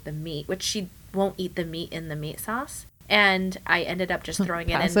it was like the meat, which she won't eat the meat in the meat sauce. And I ended up just throwing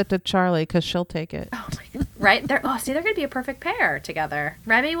it in. Pass it to Charlie because she'll take it. Oh my God. Right? They're going to be a perfect pair together.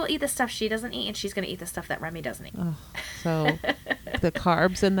 Remy will eat the stuff she doesn't eat, and she's going to eat the stuff that Remy doesn't eat. Oh, so the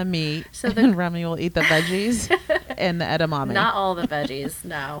carbs and the meat, and Remy will eat the veggies and the edamame. Not all the veggies,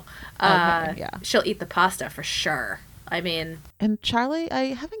 no. Okay, she'll eat the pasta for sure. I mean. And Charlie, I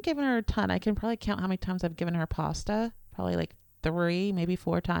haven't given her a ton. I can probably count how many times I've given her pasta. Probably like 3, maybe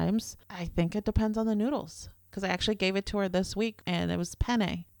 4 times. I think it depends on the noodles. Because I actually gave it to her this week, and it was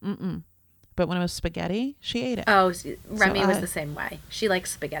penne. But when it was spaghetti, she ate it. Oh, Remy was the same way. She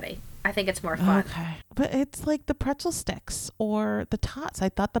likes spaghetti. I think it's more fun. Okay. But it's like the pretzel sticks or the tots. I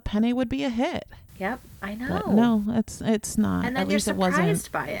thought the penne would be a hit. Yep, I know. But no, it's not. And then At you're least it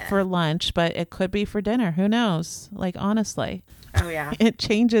wasn't by it. for lunch, but it could be for dinner. Who knows? Like, honestly. Oh, yeah. It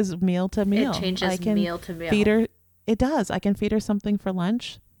changes meal to meal. It changes meal to meal. Feed her. It does. I can feed her something for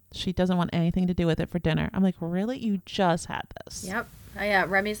lunch. She doesn't want anything to do with it for dinner. I'm like, really? You just had this. Yep. Yeah,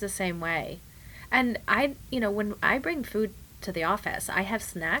 Remy's the same way. And when I bring food to the office, I have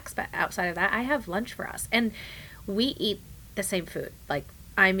snacks, but outside of that, I have lunch for us. And we eat the same food. Like,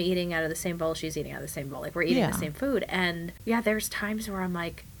 I'm eating out of the same bowl, she's eating out of the same bowl. Like, we're eating the same food. And yeah, there's times where I'm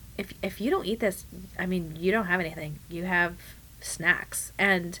like, if you don't eat this, I mean, you don't have anything. You have snacks.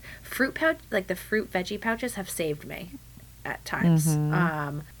 And fruit pouch, like the fruit veggie pouches have saved me at times.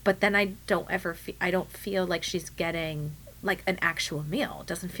 But then I don't feel like she's getting like an actual meal. It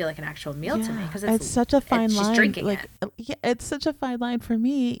doesn't feel like an actual meal to me because it's such a fine line. She's drinking like, it. Yeah, it's such a fine line for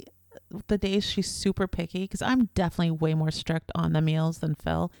me. The days she's super picky, because I'm definitely way more strict on the meals than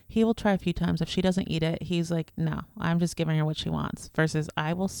Phil. He will try a few times. If she doesn't eat it, he's like, no, I'm just giving her what she wants. Versus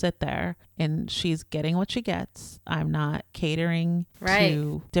I will sit there and she's getting what she gets. I'm not catering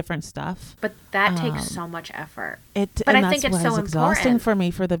to different stuff. But that takes so much effort. But I think it's so exhausting for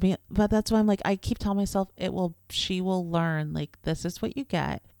me for the meal. But that's why I'm like, I keep telling myself she will learn, like, this is what you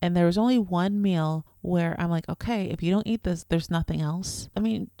get. And there was only one meal where I'm like, okay, if you don't eat this, there's nothing else. I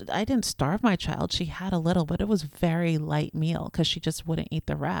mean, I didn't starve my child. She had a little, but it was very light meal because she just wouldn't eat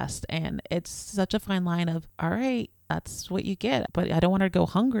the rest. And it's such a fine line of, all right, that's what you get. But I don't want her to go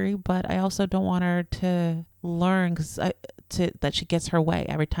hungry, but I also don't want her to learn that she gets her way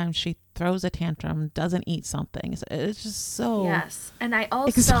every time she throws a tantrum, doesn't eat something. It's just so and I also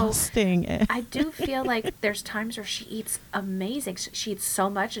exhausting. I do feel like there's times where she eats amazing. She eats so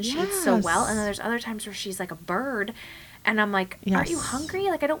much and she eats so well, and then there's other times where she's like a bird, and I'm like, are you hungry?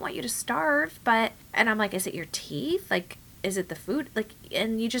 Like, I don't want you to starve, and I'm like, is it your teeth? Like, is it the food? Like,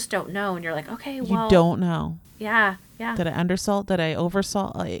 and you just don't know, and you're like, okay, well, you don't know. Yeah. Did I undersalt? Did I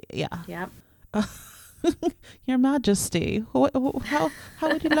oversalt? Yeah. Yep. Your Majesty, how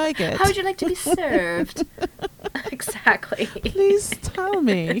would you like it? How would you like to be served? Exactly. Please tell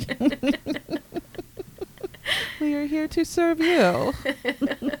me. We are here to serve you.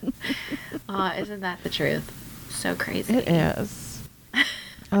 Isn't that the truth? So crazy. It is.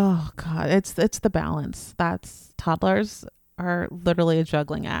 Oh God, it's the balance. Toddlers are literally a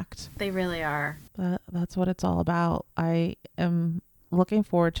juggling act. They really are. That's what it's all about. I am looking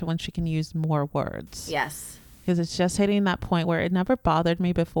forward to when she can use more words. Yes. Because it's just hitting that point where it never bothered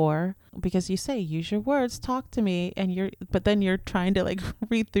me before, because you say, use your words, talk to me. But then you're trying to like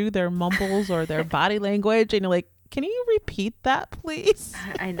read through their mumbles or their body language. And you're like, can you repeat that, please?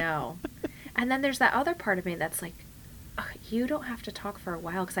 I know. And then there's that other part of me that's like, you don't have to talk for a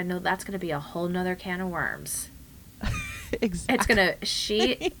while, because I know that's going to be a whole nother can of worms.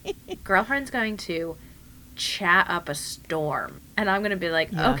 Exactly. Girlfriend's going to chat up a storm. And I'm going to be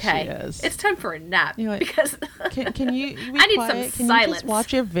like, Yeah, okay, she is. it's time for a nap. You're like, because can you be I need quiet? some Can silence. you just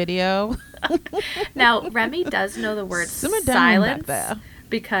watch your video? Now, Remy does know the word Simmer down silence back there.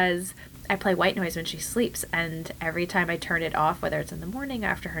 because I play white noise when she sleeps. And every time I turn it off, whether it's in the morning or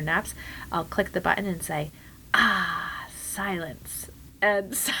after her naps, I'll click the button and say, silence.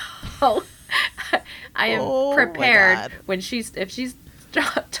 And so I am Oh, my prepared God. when if she's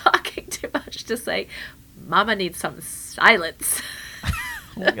talking too much to say, Mama needs some silence. Oh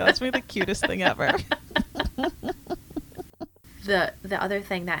my God, that's the cutest thing ever. The other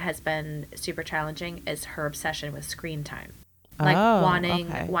thing that has been super challenging is her obsession with screen time. Like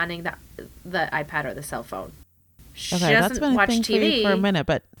wanting the iPad or the cell phone. She Okay, that's doesn't been a watch thing TV for you for a minute,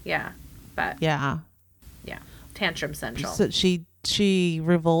 but Yeah, but yeah. Tantrum Central. So she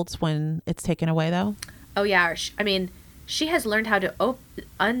revolts when it's taken away, though. Oh yeah, I mean, she has learned how to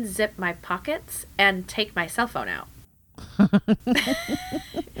unzip my pockets and take my cell phone out.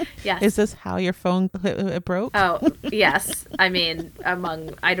 Yes. Is this how your phone it broke? Oh, yes. I mean,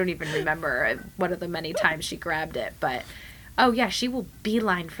 I don't even remember one of the many times she grabbed it, but oh yeah, she will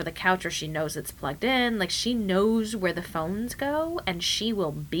beeline for the couch or she knows it's plugged in. Like she knows where the phones go and she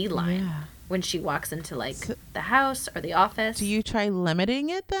will beeline when she walks into the house or the office. Do you try limiting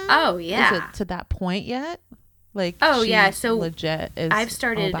it then? Oh yeah. Is it to that point yet? Like yeah, she so legit is I've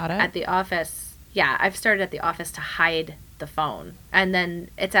started all about it? at the office. Yeah, I've started at the office to hide the phone, and then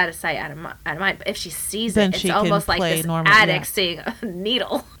it's out of sight, out of mind. But if she sees Then it, it's she can almost like play this normal, addict seeing a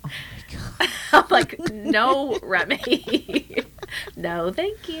needle. Oh my God. I'm like, no, Remy. No,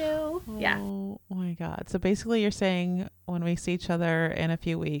 thank you. Yeah. Oh my God. So basically you're saying when we see each other in a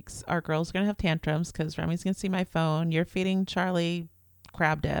few weeks, our girl's going to have tantrums because Remy's going to see my phone. You're feeding Charlie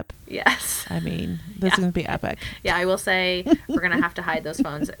crab dip. Yes. I mean, this is going to be epic. Yeah, I will say we're going to have to hide those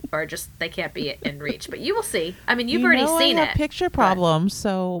phones or just they can't be in reach. But you will see. I mean, you've already seen I it. have picture problems,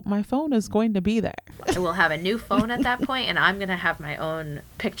 so my phone is going to be there. I will have a new phone at that point, and I'm going to have my own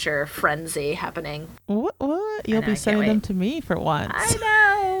picture frenzy happening. What? You'll know, I be can't sending them wait. to me for once. I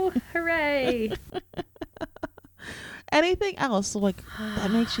know. Hooray. Anything else like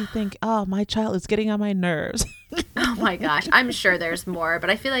that makes you think, oh, my child is getting on my nerves? Oh my gosh. I'm sure there's more, but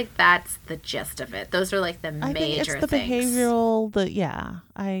I feel like that's the gist of it. Those are like the I major think it's the things. behavioral,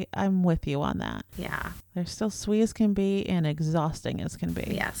 I'm with you on that. Yeah. They're still sweet as can be and exhausting as can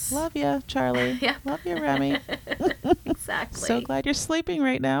be. Yes. Love you, Charlie. Yeah. Love you, Remy. Exactly. So glad you're sleeping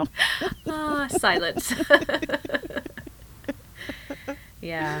right now. Silence.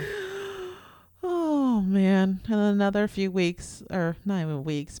 Yeah. Oh, man. In another few weeks, or not even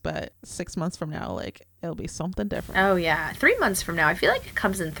weeks, but 6 months from now, like, it'll be something different. Oh, yeah. 3 months from now. I feel like it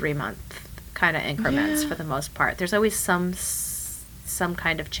comes in 3-month kind of increments for the most part. There's always some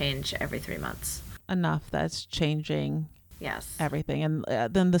kind of change every 3 months. Enough that's changing Yes. everything. And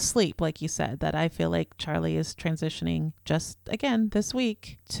then the sleep, like you said, that I feel like Charlie is transitioning just, again, this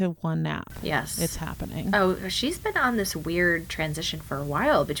week to one nap. Yes. It's happening. Oh, she's been on this weird transition for a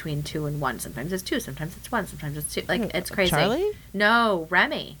while between 2 and 1. Sometimes it's 2, sometimes it's 1, sometimes it's 2. Like, it's crazy. Charlie? No,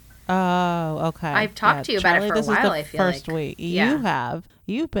 Remy. Oh, okay. I've talked to you about it for a this while, is the I feel first like. week. Yeah.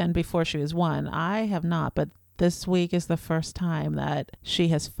 You've been before she was 1. I have not, but this week is the first time that she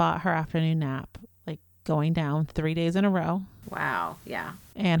has fought her afternoon nap, like going down 3 days in a row. Wow. Yeah.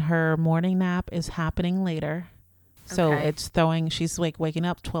 And her morning nap is happening later. So Okay. it's she's like waking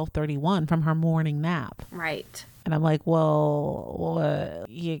up 12:31 from her morning nap. Right. And I'm like, well,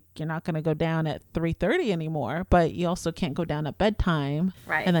 you're not going to go down at 3:30 anymore, but you also can't go down at bedtime.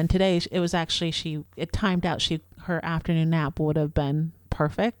 Right. And then today it was actually, it timed out. Her afternoon nap would have been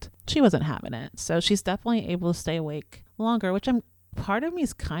perfect. She wasn't having it. So she's definitely able to stay awake longer, which part of me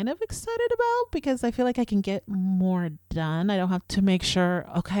is kind of excited about because I feel like I can get more done. I don't have to make sure,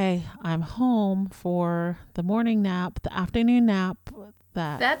 okay, I'm home for the morning nap, the afternoon nap,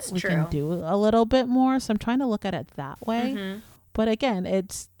 That's we true. can do a little bit more. So I'm trying to look at it that way. Mm-hmm. But again,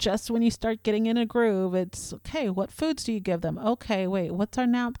 it's just when you start getting in a groove, it's okay, what foods do you give them? Okay, wait, what's our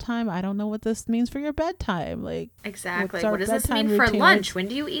nap time? I don't know what this means for your bedtime. Like, Exactly. what's our What does this bedtime mean for routine? lunch? When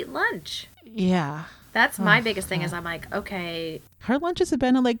do you eat lunch? yeah. That's my Oh, biggest thing God. is I'm like, okay, Her lunches have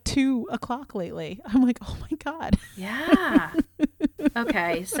been at like 2:00 lately. I'm like, oh my God. yeah.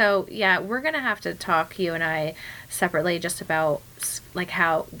 Okay, so yeah, we're gonna have to talk, you and I, separately, just about like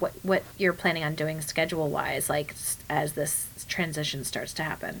what you're planning on doing schedule wise, like as this transition starts to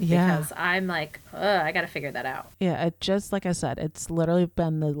happen. Yeah. Because I'm like, I got to figure that out. Yeah, it just, like I said, it's literally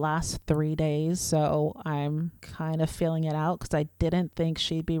been the last 3 days. So I'm kind of feeling it out because I didn't think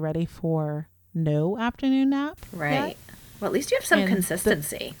she'd be ready for no afternoon nap. Right. yet. Well, at least you have some And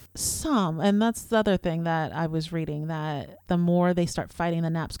consistency. And that's the other thing that I was reading, that the more they start fighting the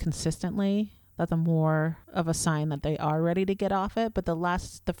naps consistently, that the more of a sign that they are ready to get off it. But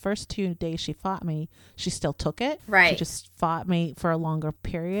the first 2 days she fought me, she still took it. Right. She just fought me for a longer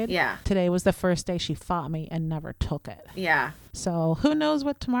period. Yeah. Today was the first day she fought me and never took it. Yeah. So who knows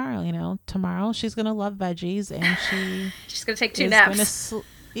what tomorrow, tomorrow she's going to love veggies and she's going to take 2 naps.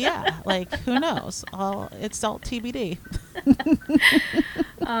 Yeah. Like who knows? It's all TBD.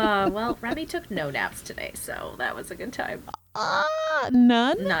 Well, Remy took no naps today, so that was a good time.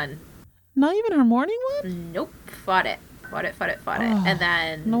 None? None. Not even her morning one? Nope. Fought it. And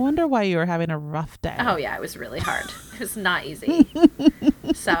then... No wonder why you were having a rough day. Oh, yeah. It was really hard. It was not easy.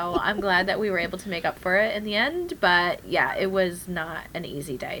 So I'm glad that we were able to make up for it in the end. But, yeah, it was not an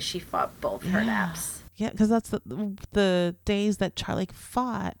easy day. She fought both her naps. Yeah, because that's the days that Charlie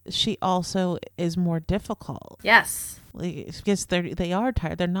fought, she also is more difficult. Yes. Because they are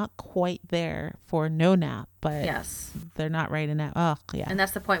tired. They're not quite there for no nap, but yes, they're not ready to nap. Oh, yeah. And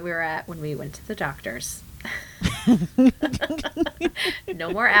that's the point we were at when we went to the doctors. No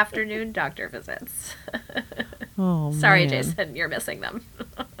more afternoon doctor visits. Oh, sorry, man. Jason, you're missing them.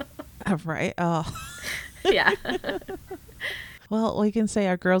 Right? Oh. Yeah. Well, we can say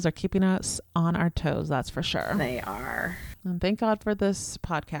our girls are keeping us on our toes, that's for sure. They are. And thank God for this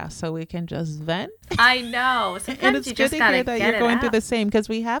podcast so we can just vent. I know. Sometimes and it's you good just to gotta hear that get you're going out. through the same, because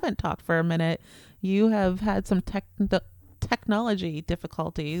we haven't talked for a minute. You have had some technology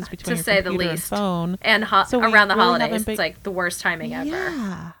difficulties between to your say the computer least. and phone. And So we around the really holidays, haven't been- it's like the worst timing ever.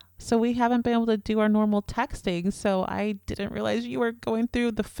 Yeah. So we haven't been able to do our normal texting. So I didn't realize you were going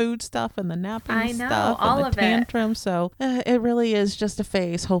through the food stuff and the napping I know, stuff all and of the it. tantrum. So it really is just a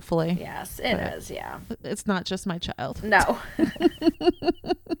phase, hopefully. Yes, it is. Yeah. It's not just my child. No.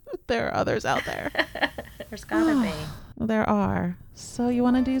 There are others out there. There's gotta be. There are. So you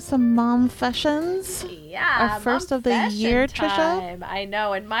want to do some mom fashions? Yeah. Our first Mom of the fashion year, time. Trisha? I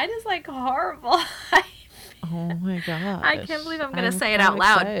know, and mine is like horrible. Oh my God. I can't believe I'm gonna say it out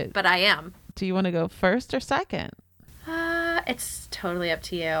loud, but I am. Do you want to go first or second? It's totally up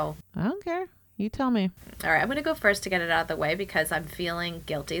to you. All I don't care. You tell me. right, I'm gonna go first to get it out of the way because I'm feeling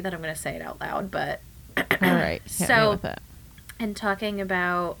guilty that I'm gonna say it out loud, but All right. Hit me So- with it. in talking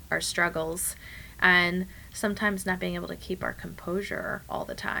about our struggles and sometimes not being able to keep our composure all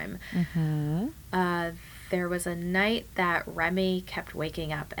the time, there was a night that Remy kept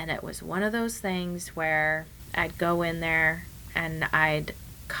waking up, and it was one of those things where I'd go in there and I'd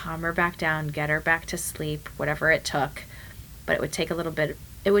calm her back down, get her back to sleep, whatever it took, but it would take a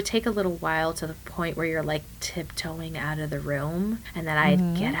little while to the point where you're like tiptoeing out of the room, and then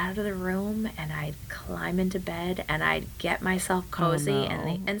I'd get out of the room and I'd climb into bed and I'd get myself cozy, no. and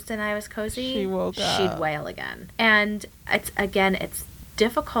the instant I was cozy, She woke she'd up. wail again. And it's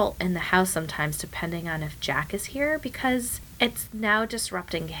difficult in the house sometimes depending on if Jack is here, because it's now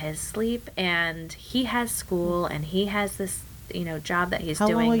disrupting his sleep, and he has school and he has this job that he's How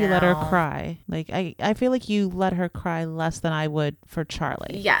doing long will you now. let her cry? Like I feel like you let her cry less than I would for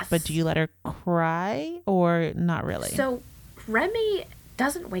Charlie. Yes. But do you let her cry or not really? So Remy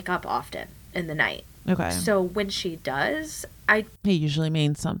doesn't wake up often in the night. Okay. So when she does, It usually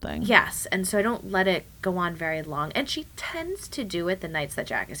means something. yes. And so I don't let it go on very long. And she tends to do it the nights that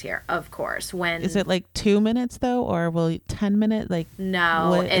Jack is here, of course. When Is it like 2 minutes though, or will 10 minutes? Like No,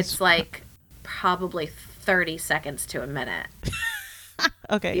 what it's is- like probably 30 seconds to a minute.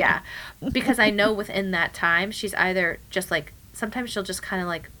 okay. Yeah. Because I know within that time, she's either just like, sometimes she'll just kind of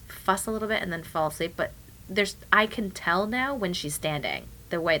like fuss a little bit and then fall asleep. But I can tell now when she's standing,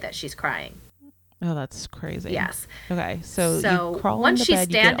 the way that she's crying. Oh, that's crazy. Yes. Okay. So you crawl once into she's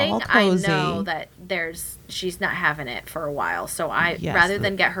bed, you standing, get all cozy. I know that she's not having it for a while. So Yes. rather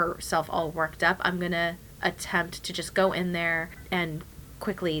than get herself all worked up, I'm going to attempt to just go in there and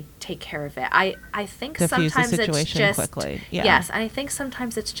quickly take care of it. I think Diffuse the sometimes it's situation just quickly. Yeah. Yes, and I think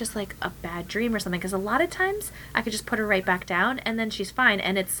sometimes it's just like a bad dream or something, because a lot of times I could just put her right back down and then she's fine,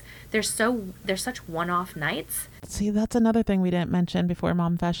 and there's such one-off nights. See, that's another thing we didn't mention before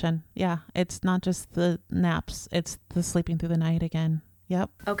mom fashion. Yeah. It's not just the naps, it's the sleeping through the night again. Yep.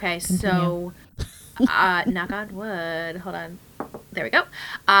 Okay, Continue. so knock on wood. Hold on. There we go.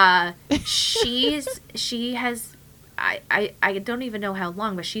 She has I don't even know how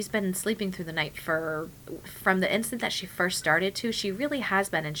long, but she's been sleeping through the night from the instant that she first started to. She really has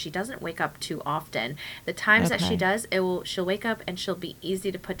been, and she doesn't wake up too often. The times that she Okay. does, she'll wake up and she'll be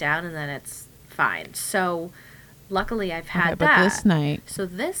easy to put down, and then it's fine. So luckily I've had Okay, that. but this night, So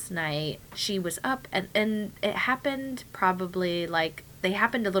this night she was up, and it happened probably like they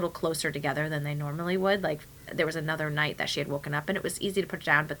happened a little closer together than they normally would. Like there was another night that she had woken up and it was easy to put it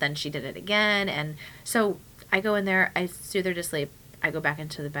down, but then she did it again. And so I go in there, I soothe her to sleep. I go back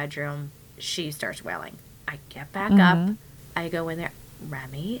into the bedroom. She starts wailing. I get back up. I go in there.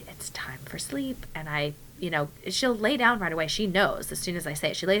 Remy, it's time for sleep. And I, she'll lay down right away. She knows as soon as I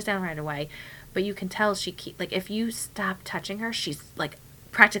say it. She lays down right away. But you can tell like, if you stop touching her, she's like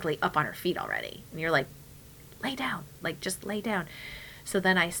practically up on her feet already. And you're like, lay down. Like, just lay down. So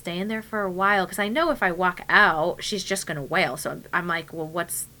then I stay in there for a while because I know if I walk out, she's just going to wail. So I'm like, well,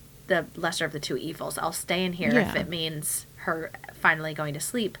 what's the lesser of the two evils? I'll stay in here if it means her finally going to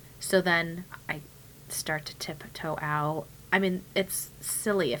sleep. So then I start to tiptoe out. I mean, it's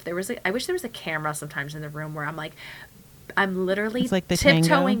silly. I wish there was a camera sometimes in the room where I'm literally like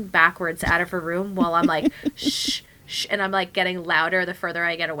tiptoeing backwards out of her room while I'm like, shh, shh, and I'm like getting louder the further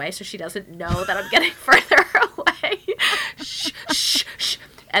I get away, so she doesn't know that I'm getting further away. Shh, shh, shh.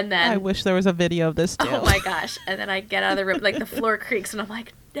 And then I wish there was a video of this too. Oh my gosh! And then I get out of the room, like the floor creaks, and I'm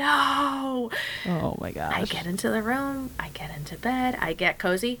like, no. Oh my gosh! I get into the room. I get into bed. I get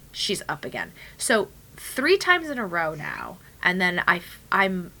cozy. She's up again. So 3 times in a row now, and then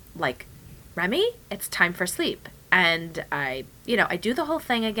I'm like, Remy, it's time for sleep. And I do the whole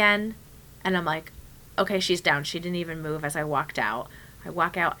thing again, and I'm like, okay, she's down. She didn't even move as I walked out. I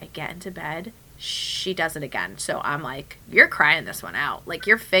walk out, I get into bed. She does it again. So I'm like, you're crying this one out. Like,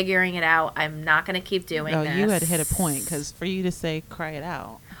 you're figuring it out. I'm not going to keep doing this. You had hit a point, because for you to say, cry it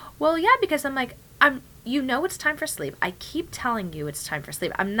out. Well, yeah, because I'm like, it's time for sleep. I keep telling you it's time for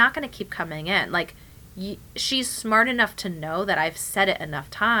sleep. I'm not going to keep coming in. Like, she's smart enough to know that I've said it enough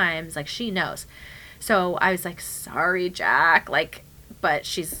times. Like, she knows. So I was like, sorry, Jack. Like, but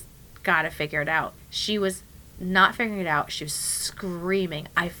she's got to figure it out. She was not figuring it out. She was screaming.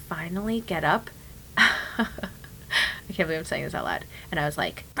 I finally get up. I can't believe I'm saying this out loud. And I was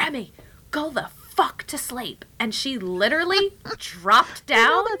like, Remy, go the fuck to sleep. And she literally dropped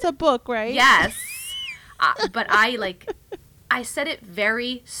down. That's a book, right? Yes. But I said it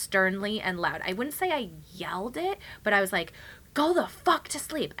very sternly and loud. I wouldn't say I yelled it, but I was like, go the fuck to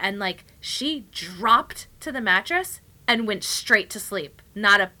sleep. And like, she dropped to the mattress and went straight to sleep.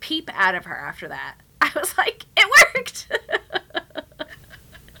 Not a peep out of her after that. I was like, it worked.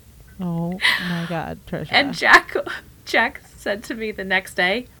 Oh my God, Trisha. And Jack said to me the next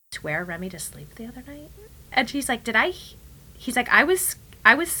day, swear Remy to sleep the other night? And he's like, he's like, I was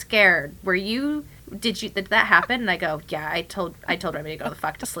scared. Did that happen? And I go, yeah, I told Remy to go the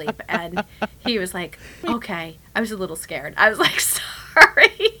fuck to sleep. And he was like, okay. I was a little scared. I was like,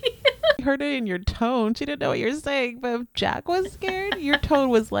 sorry. I heard it in your tone. She didn't know what you're saying, but if Jack was scared, your tone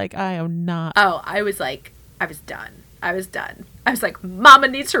was like, I am not. Oh, I was like, I was done. I was like, Mama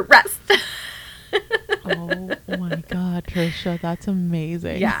needs her rest. Oh my God, Trisha, that's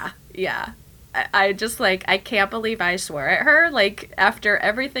amazing. Yeah. I just like, I can't believe I swore at her. Like, after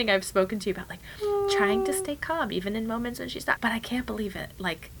everything I've spoken to you about, like, trying to stay calm, even in moments when she's not. But I can't believe it.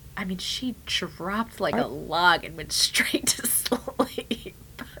 Like, I mean, she dropped like a log and went straight to sleep.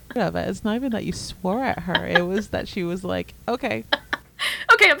 Yeah, but it's not even that you swore at her. It was that she was like, okay.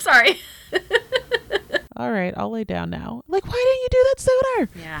 Okay, I'm sorry. All right, I'll lay down now. Like, why didn't you do that sooner?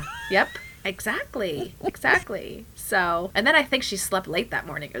 Yeah. Yep. Exactly. So, and then I think she slept late that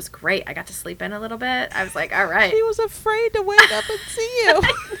morning. It was great. I got to sleep in a little bit. I was like, all right. She was afraid to wake up and see you.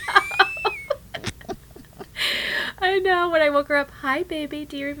 I know. When I woke her up, hi, baby.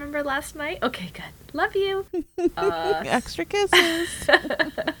 Do you remember last night? Okay, good. Love you. Extra kisses.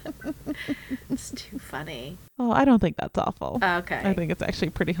 It's too funny. Oh, I don't think that's awful. Okay. I think it's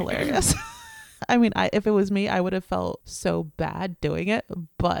actually pretty hilarious. I mean, if it was me, I would have felt so bad doing it,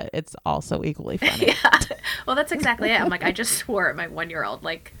 but it's also equally funny. Yeah. Well, that's exactly it. I'm like, I just swore at my 1-year-old,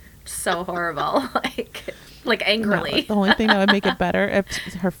 like, so horrible, like angrily. No, the only thing that would make it better if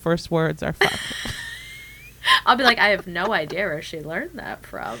her first words are fuck. I'll be like, I have no idea where she learned that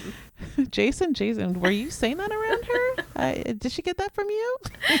from. Jason, were you saying that around her? Did she get that from you?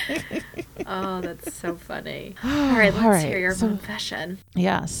 Oh, that's so funny. All right, let's hear your confession.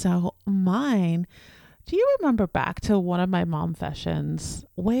 Yeah, so mine. Do you remember back to one of my momfessions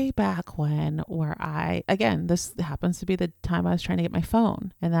way back when, where this happens to be the time I was trying to get my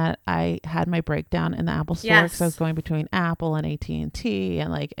phone, and that I had my breakdown in the Apple store because I was going between Apple and AT&T,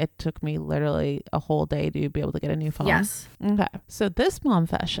 and like it took me literally a whole day to be able to get a new phone. Yes. Okay. So this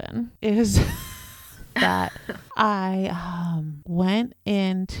momfession is that I went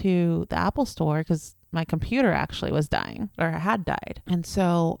into the Apple store because my computer actually was dying, or had died. And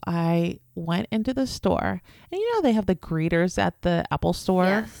so I went into the store, and they have the greeters at the Apple store.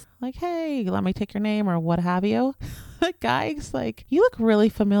 Yes. Like, hey, let me take your name or what have you. the guy's like, you look really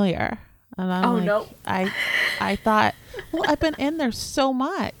familiar. And I'm like, no. I thought, well, I've been in there so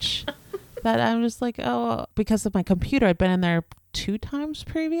much that I'm just like, oh, because of my computer, I'd been in there 2 times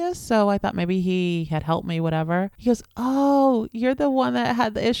previous. So I thought maybe he had helped me, whatever. He goes, oh, you're the one that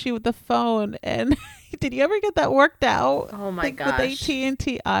had the issue with the phone. And did you ever get that worked out? Oh my gosh. With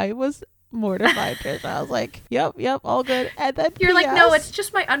AT&T, I was mortified. I was like, yep, all good. And then you're like, no, it's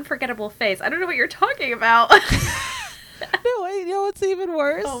just my unforgettable face. I don't know what you're talking about. No, you know what's even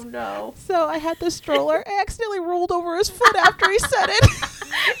worse? Oh no. So I had the stroller. I accidentally rolled over his foot after he said it.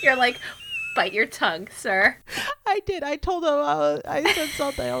 You're like, bite your tongue, sir. I did. I told him, I said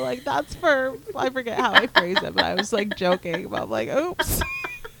something. I'm like, that's for, I forget how I phrased it, but I was like joking. But I'm like, oops.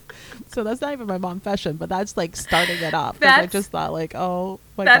 So that's not even my confession, but that's like starting it off. Because I just thought like, oh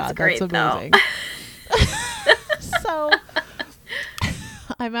my God, great, that's amazing. So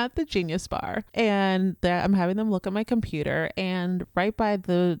I'm at the Genius Bar and I'm having them look at my computer, and right by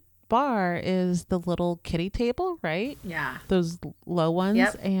the bar is the little kiddie table, right? Yeah. Those low ones.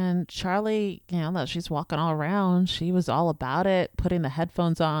 Yep. And Charlie, that she's walking all around. She was all about it, putting the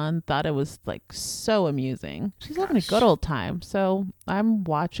headphones on, thought it was like so amusing. She's having a good old time. So I'm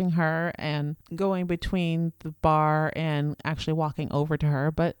watching her and going between the bar and actually walking over to her,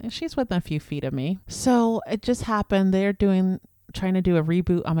 but she's within a few feet of me. So it just happened. They're trying to do a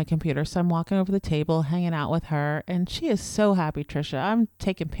reboot on my computer. So I'm walking over the table, hanging out with her, and she is so happy, Trisha. I'm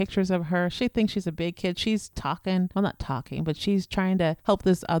taking pictures of her. She thinks she's a big kid. She's talking, well, not talking, but she's trying to help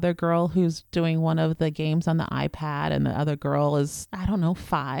this other girl who's doing one of the games on the iPad, and the other girl is, I don't know,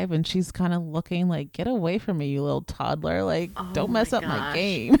 5, and she's kind of looking like, get away from me, you little toddler. Like, don't mess up my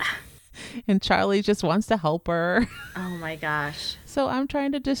game. And Charlie just wants to help her. Oh my gosh. So I'm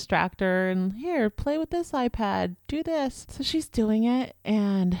trying to distract her and here, play with this iPad, do this. So she's doing it.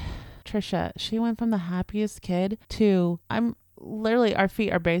 And Trisha, she went from the happiest kid to I'm literally, our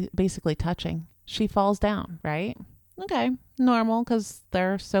feet are basically touching. She falls down, right? Okay, normal because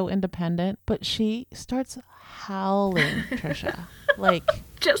they're so independent. But she starts howling, Trisha. Like,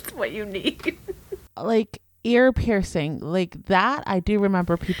 just what you need. Like, ear piercing like that. I do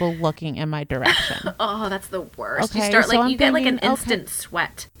remember people looking in my direction. Oh, that's the worst. Okay, you start so you get like an instant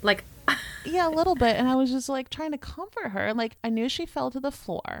sweat. Like yeah, a little bit. And I was just like trying to comfort her. Like I knew she fell to the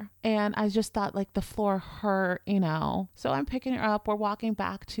floor and I just thought like the floor hurt, So I'm picking her up. We're walking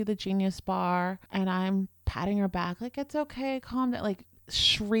back to the Genius Bar and I'm patting her back. Like, it's okay. Calm down. Like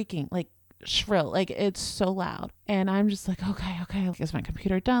shrieking, like shrill, like it's so loud. And I'm just like, okay, is my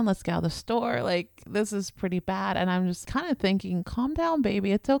computer done? Let's get out of the store. Like, this is pretty bad. And I'm just kind of thinking, calm down,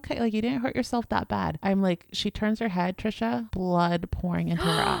 baby. It's okay. Like, you didn't hurt yourself that bad. I'm like, she turns her head, Trisha, blood pouring into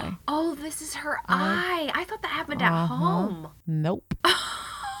her eye. Oh, this is her eye. I thought that happened at home. Nope.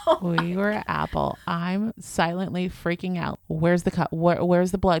 We were at Apple. I'm silently freaking out. Where's the cut?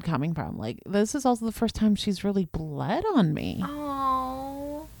 Where's the blood coming from? Like, this is also the first time she's really bled on me.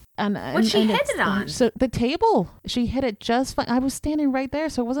 Oh. And she hit it on? So the table, she hit it just fine. I was standing right there,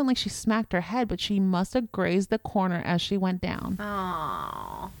 so it wasn't like she smacked her head, but she must have grazed the corner as she went down.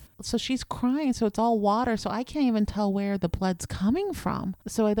 Oh. So she's crying, so it's all water, so I can't even tell where the blood's coming from.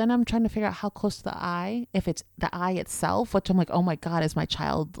 So I'm trying to figure out how close to the eye, if it's the eye itself, which I'm like, oh my God, is my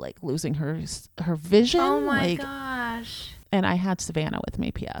child like losing her vision? Oh my like, gosh. And I had Savannah with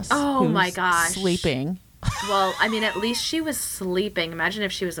me, P.S. Oh my gosh. Sleeping. Well, I mean, at least she was sleeping. Imagine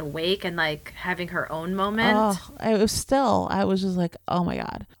if she was awake and like having her own moment. Oh, I was just like, oh my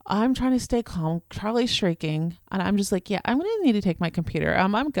God. I'm trying to stay calm. Charlie's shrieking. And I'm just like, yeah, I'm going to need to take my computer.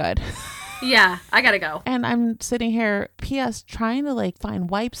 I'm good. Yeah, I gotta go. And I'm sitting here, P.S., trying to like find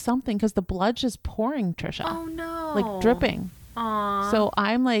wipes, something, because the blood's just pouring, Trisha. Oh no. Like dripping. Aww. So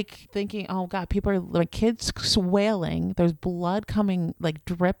I'm like thinking, oh God, people are like, kids wailing. There's blood coming, like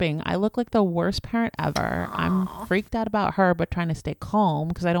dripping. I look like the worst parent ever. Aww. I'm freaked out about her, but trying to stay calm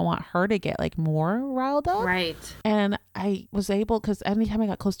because I don't want her to get like more riled up. Right. And I was able, because anytime I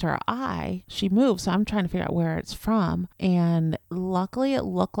got close to her eye, she moved. So I'm trying to figure out where it's from. And luckily it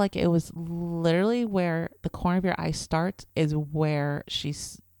looked like it was literally where the corner of your eye starts is where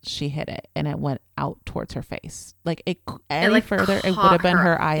she hit it, and it went out towards her face. Like further, it would have been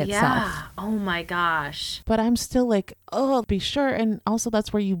her eye itself. Yeah. Oh my gosh. But I'm still like, oh, be sure. And also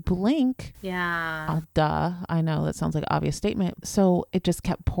that's where you blink. Yeah. Duh. I know that sounds like an obvious statement. So it just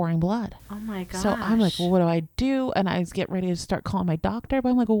kept pouring blood. Oh my gosh. So I'm like, well, what do I do? And I get ready to start calling my doctor. But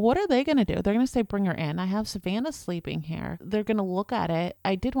I'm like, well, what are they going to do? They're going to say, bring her in. I have Savannah sleeping here. They're going to look at it.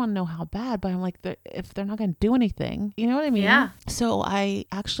 I did want to know how bad, but I'm like, if they're not going to do anything, you know what I mean? Yeah. So I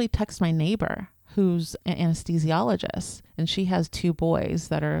actually text my neighbor who's an anesthesiologist, and she has 2 boys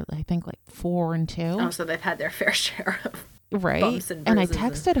that are, I think, like 4 and 2. Oh, so they've had their fair share of Right. bumps and And I bruises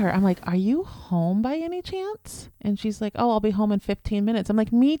texted her. I'm like, are you home by any chance? And she's like, oh, I'll be home in 15 minutes. I'm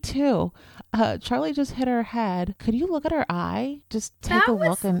like, me too. Charlie just hit her head. Could you look at her eye? Just take a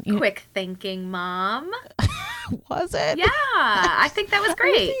look. And quick thinking, Mom. Was it? Yeah, I think that was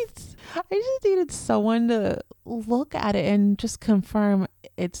great. I just needed someone to look at it and just confirm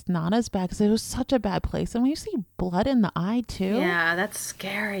it's not as bad, because it was such a bad place. And when you see blood in the eye too. Yeah, that's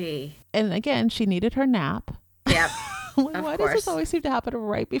scary. And again, she needed her nap. Yep. Like, why does this always seem to happen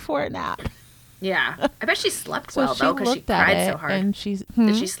right before a nap? Yeah. I bet she slept well, though, because she cried so hard. And she's,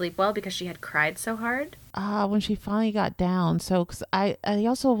 Did she sleep well because she had cried so hard? When she finally got down. So, because I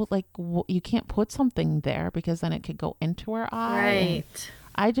also, like, you can't put something there because then it could go into her eye. Right.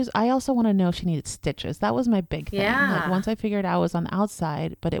 I also want to know if she needed stitches. That was my big thing. Yeah. Like, once I figured out I was on the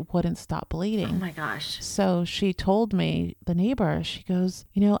outside, but it wouldn't stop bleeding. Oh my gosh. So she told me, the neighbor, she goes,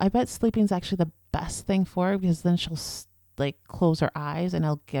 I bet sleeping's actually the best thing for her, because then she'll like close her eyes and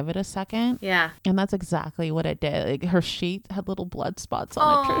I'll give it a second. Yeah. And that's exactly what it did. Like, her sheet had little blood spots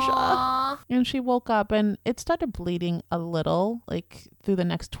on it, Trisha. And she woke up and it started bleeding a little, like through the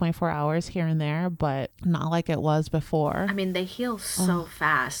next 24 hours here and there, but not like it was before. I mean, they heal so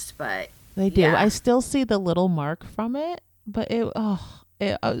fast, but they do. Yeah. I still see the little mark from it, but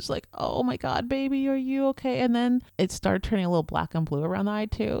I was like, oh my God, baby, are you okay? And then it started turning a little black and blue around the eye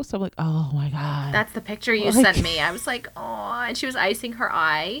too. So I'm like, oh my God. That's the picture you sent me. I was like, oh, and she was icing her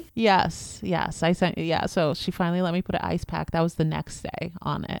eye. Yes. I sent, so she finally let me put an ice pack. That was the next day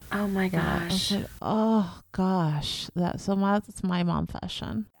on it. Oh my gosh. Like, oh gosh. That's my mom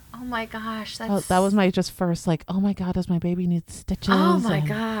fashion. Oh my gosh. That was my just first, like, oh my God, does my baby need stitches? Oh my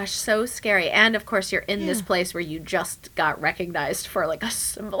gosh. So scary. And of course, you're in this place where you just got recognized for like a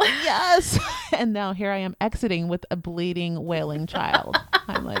symbol. Yes. And now here I am exiting with a bleeding, wailing child.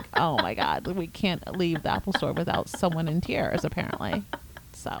 I'm like, oh my God, we can't leave the Apple store without someone in tears, apparently.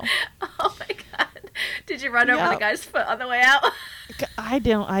 So. Oh my God. Did you run over the guy's foot on the way out? I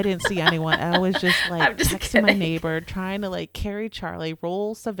didn't see anyone. I was just like texting my neighbor, trying to like carry Charlie,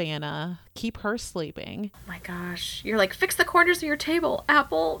 roll Savannah, keep her sleeping. Oh my gosh. You're like, fix the corners of your table,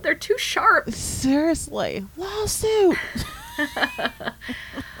 Apple. They're too sharp. Seriously. Lawsuit.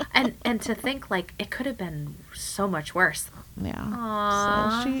 and to think like it could have been so much worse. Yeah.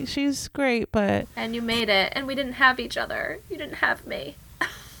 Aww. So she's great, but. And you made it, and we didn't have each other. You didn't have me.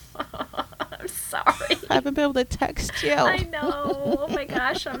 I'm sorry. I haven't been able to text you. I know. Oh my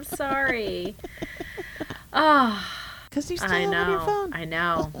gosh, I'm sorry. Oh, because you still have your phone. I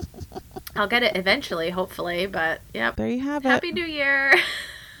know. I'll get it eventually, hopefully. But yep. There you have it. Happy New Year.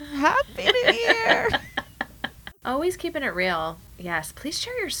 Happy New Year. Always keeping it real. Yes, please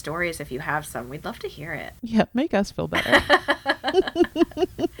share your stories if you have some. We'd love to hear it. Yeah, make us feel better.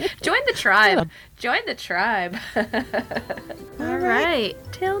 Join the tribe. Join the tribe. All right.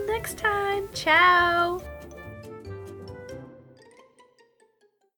 Till next time. Ciao.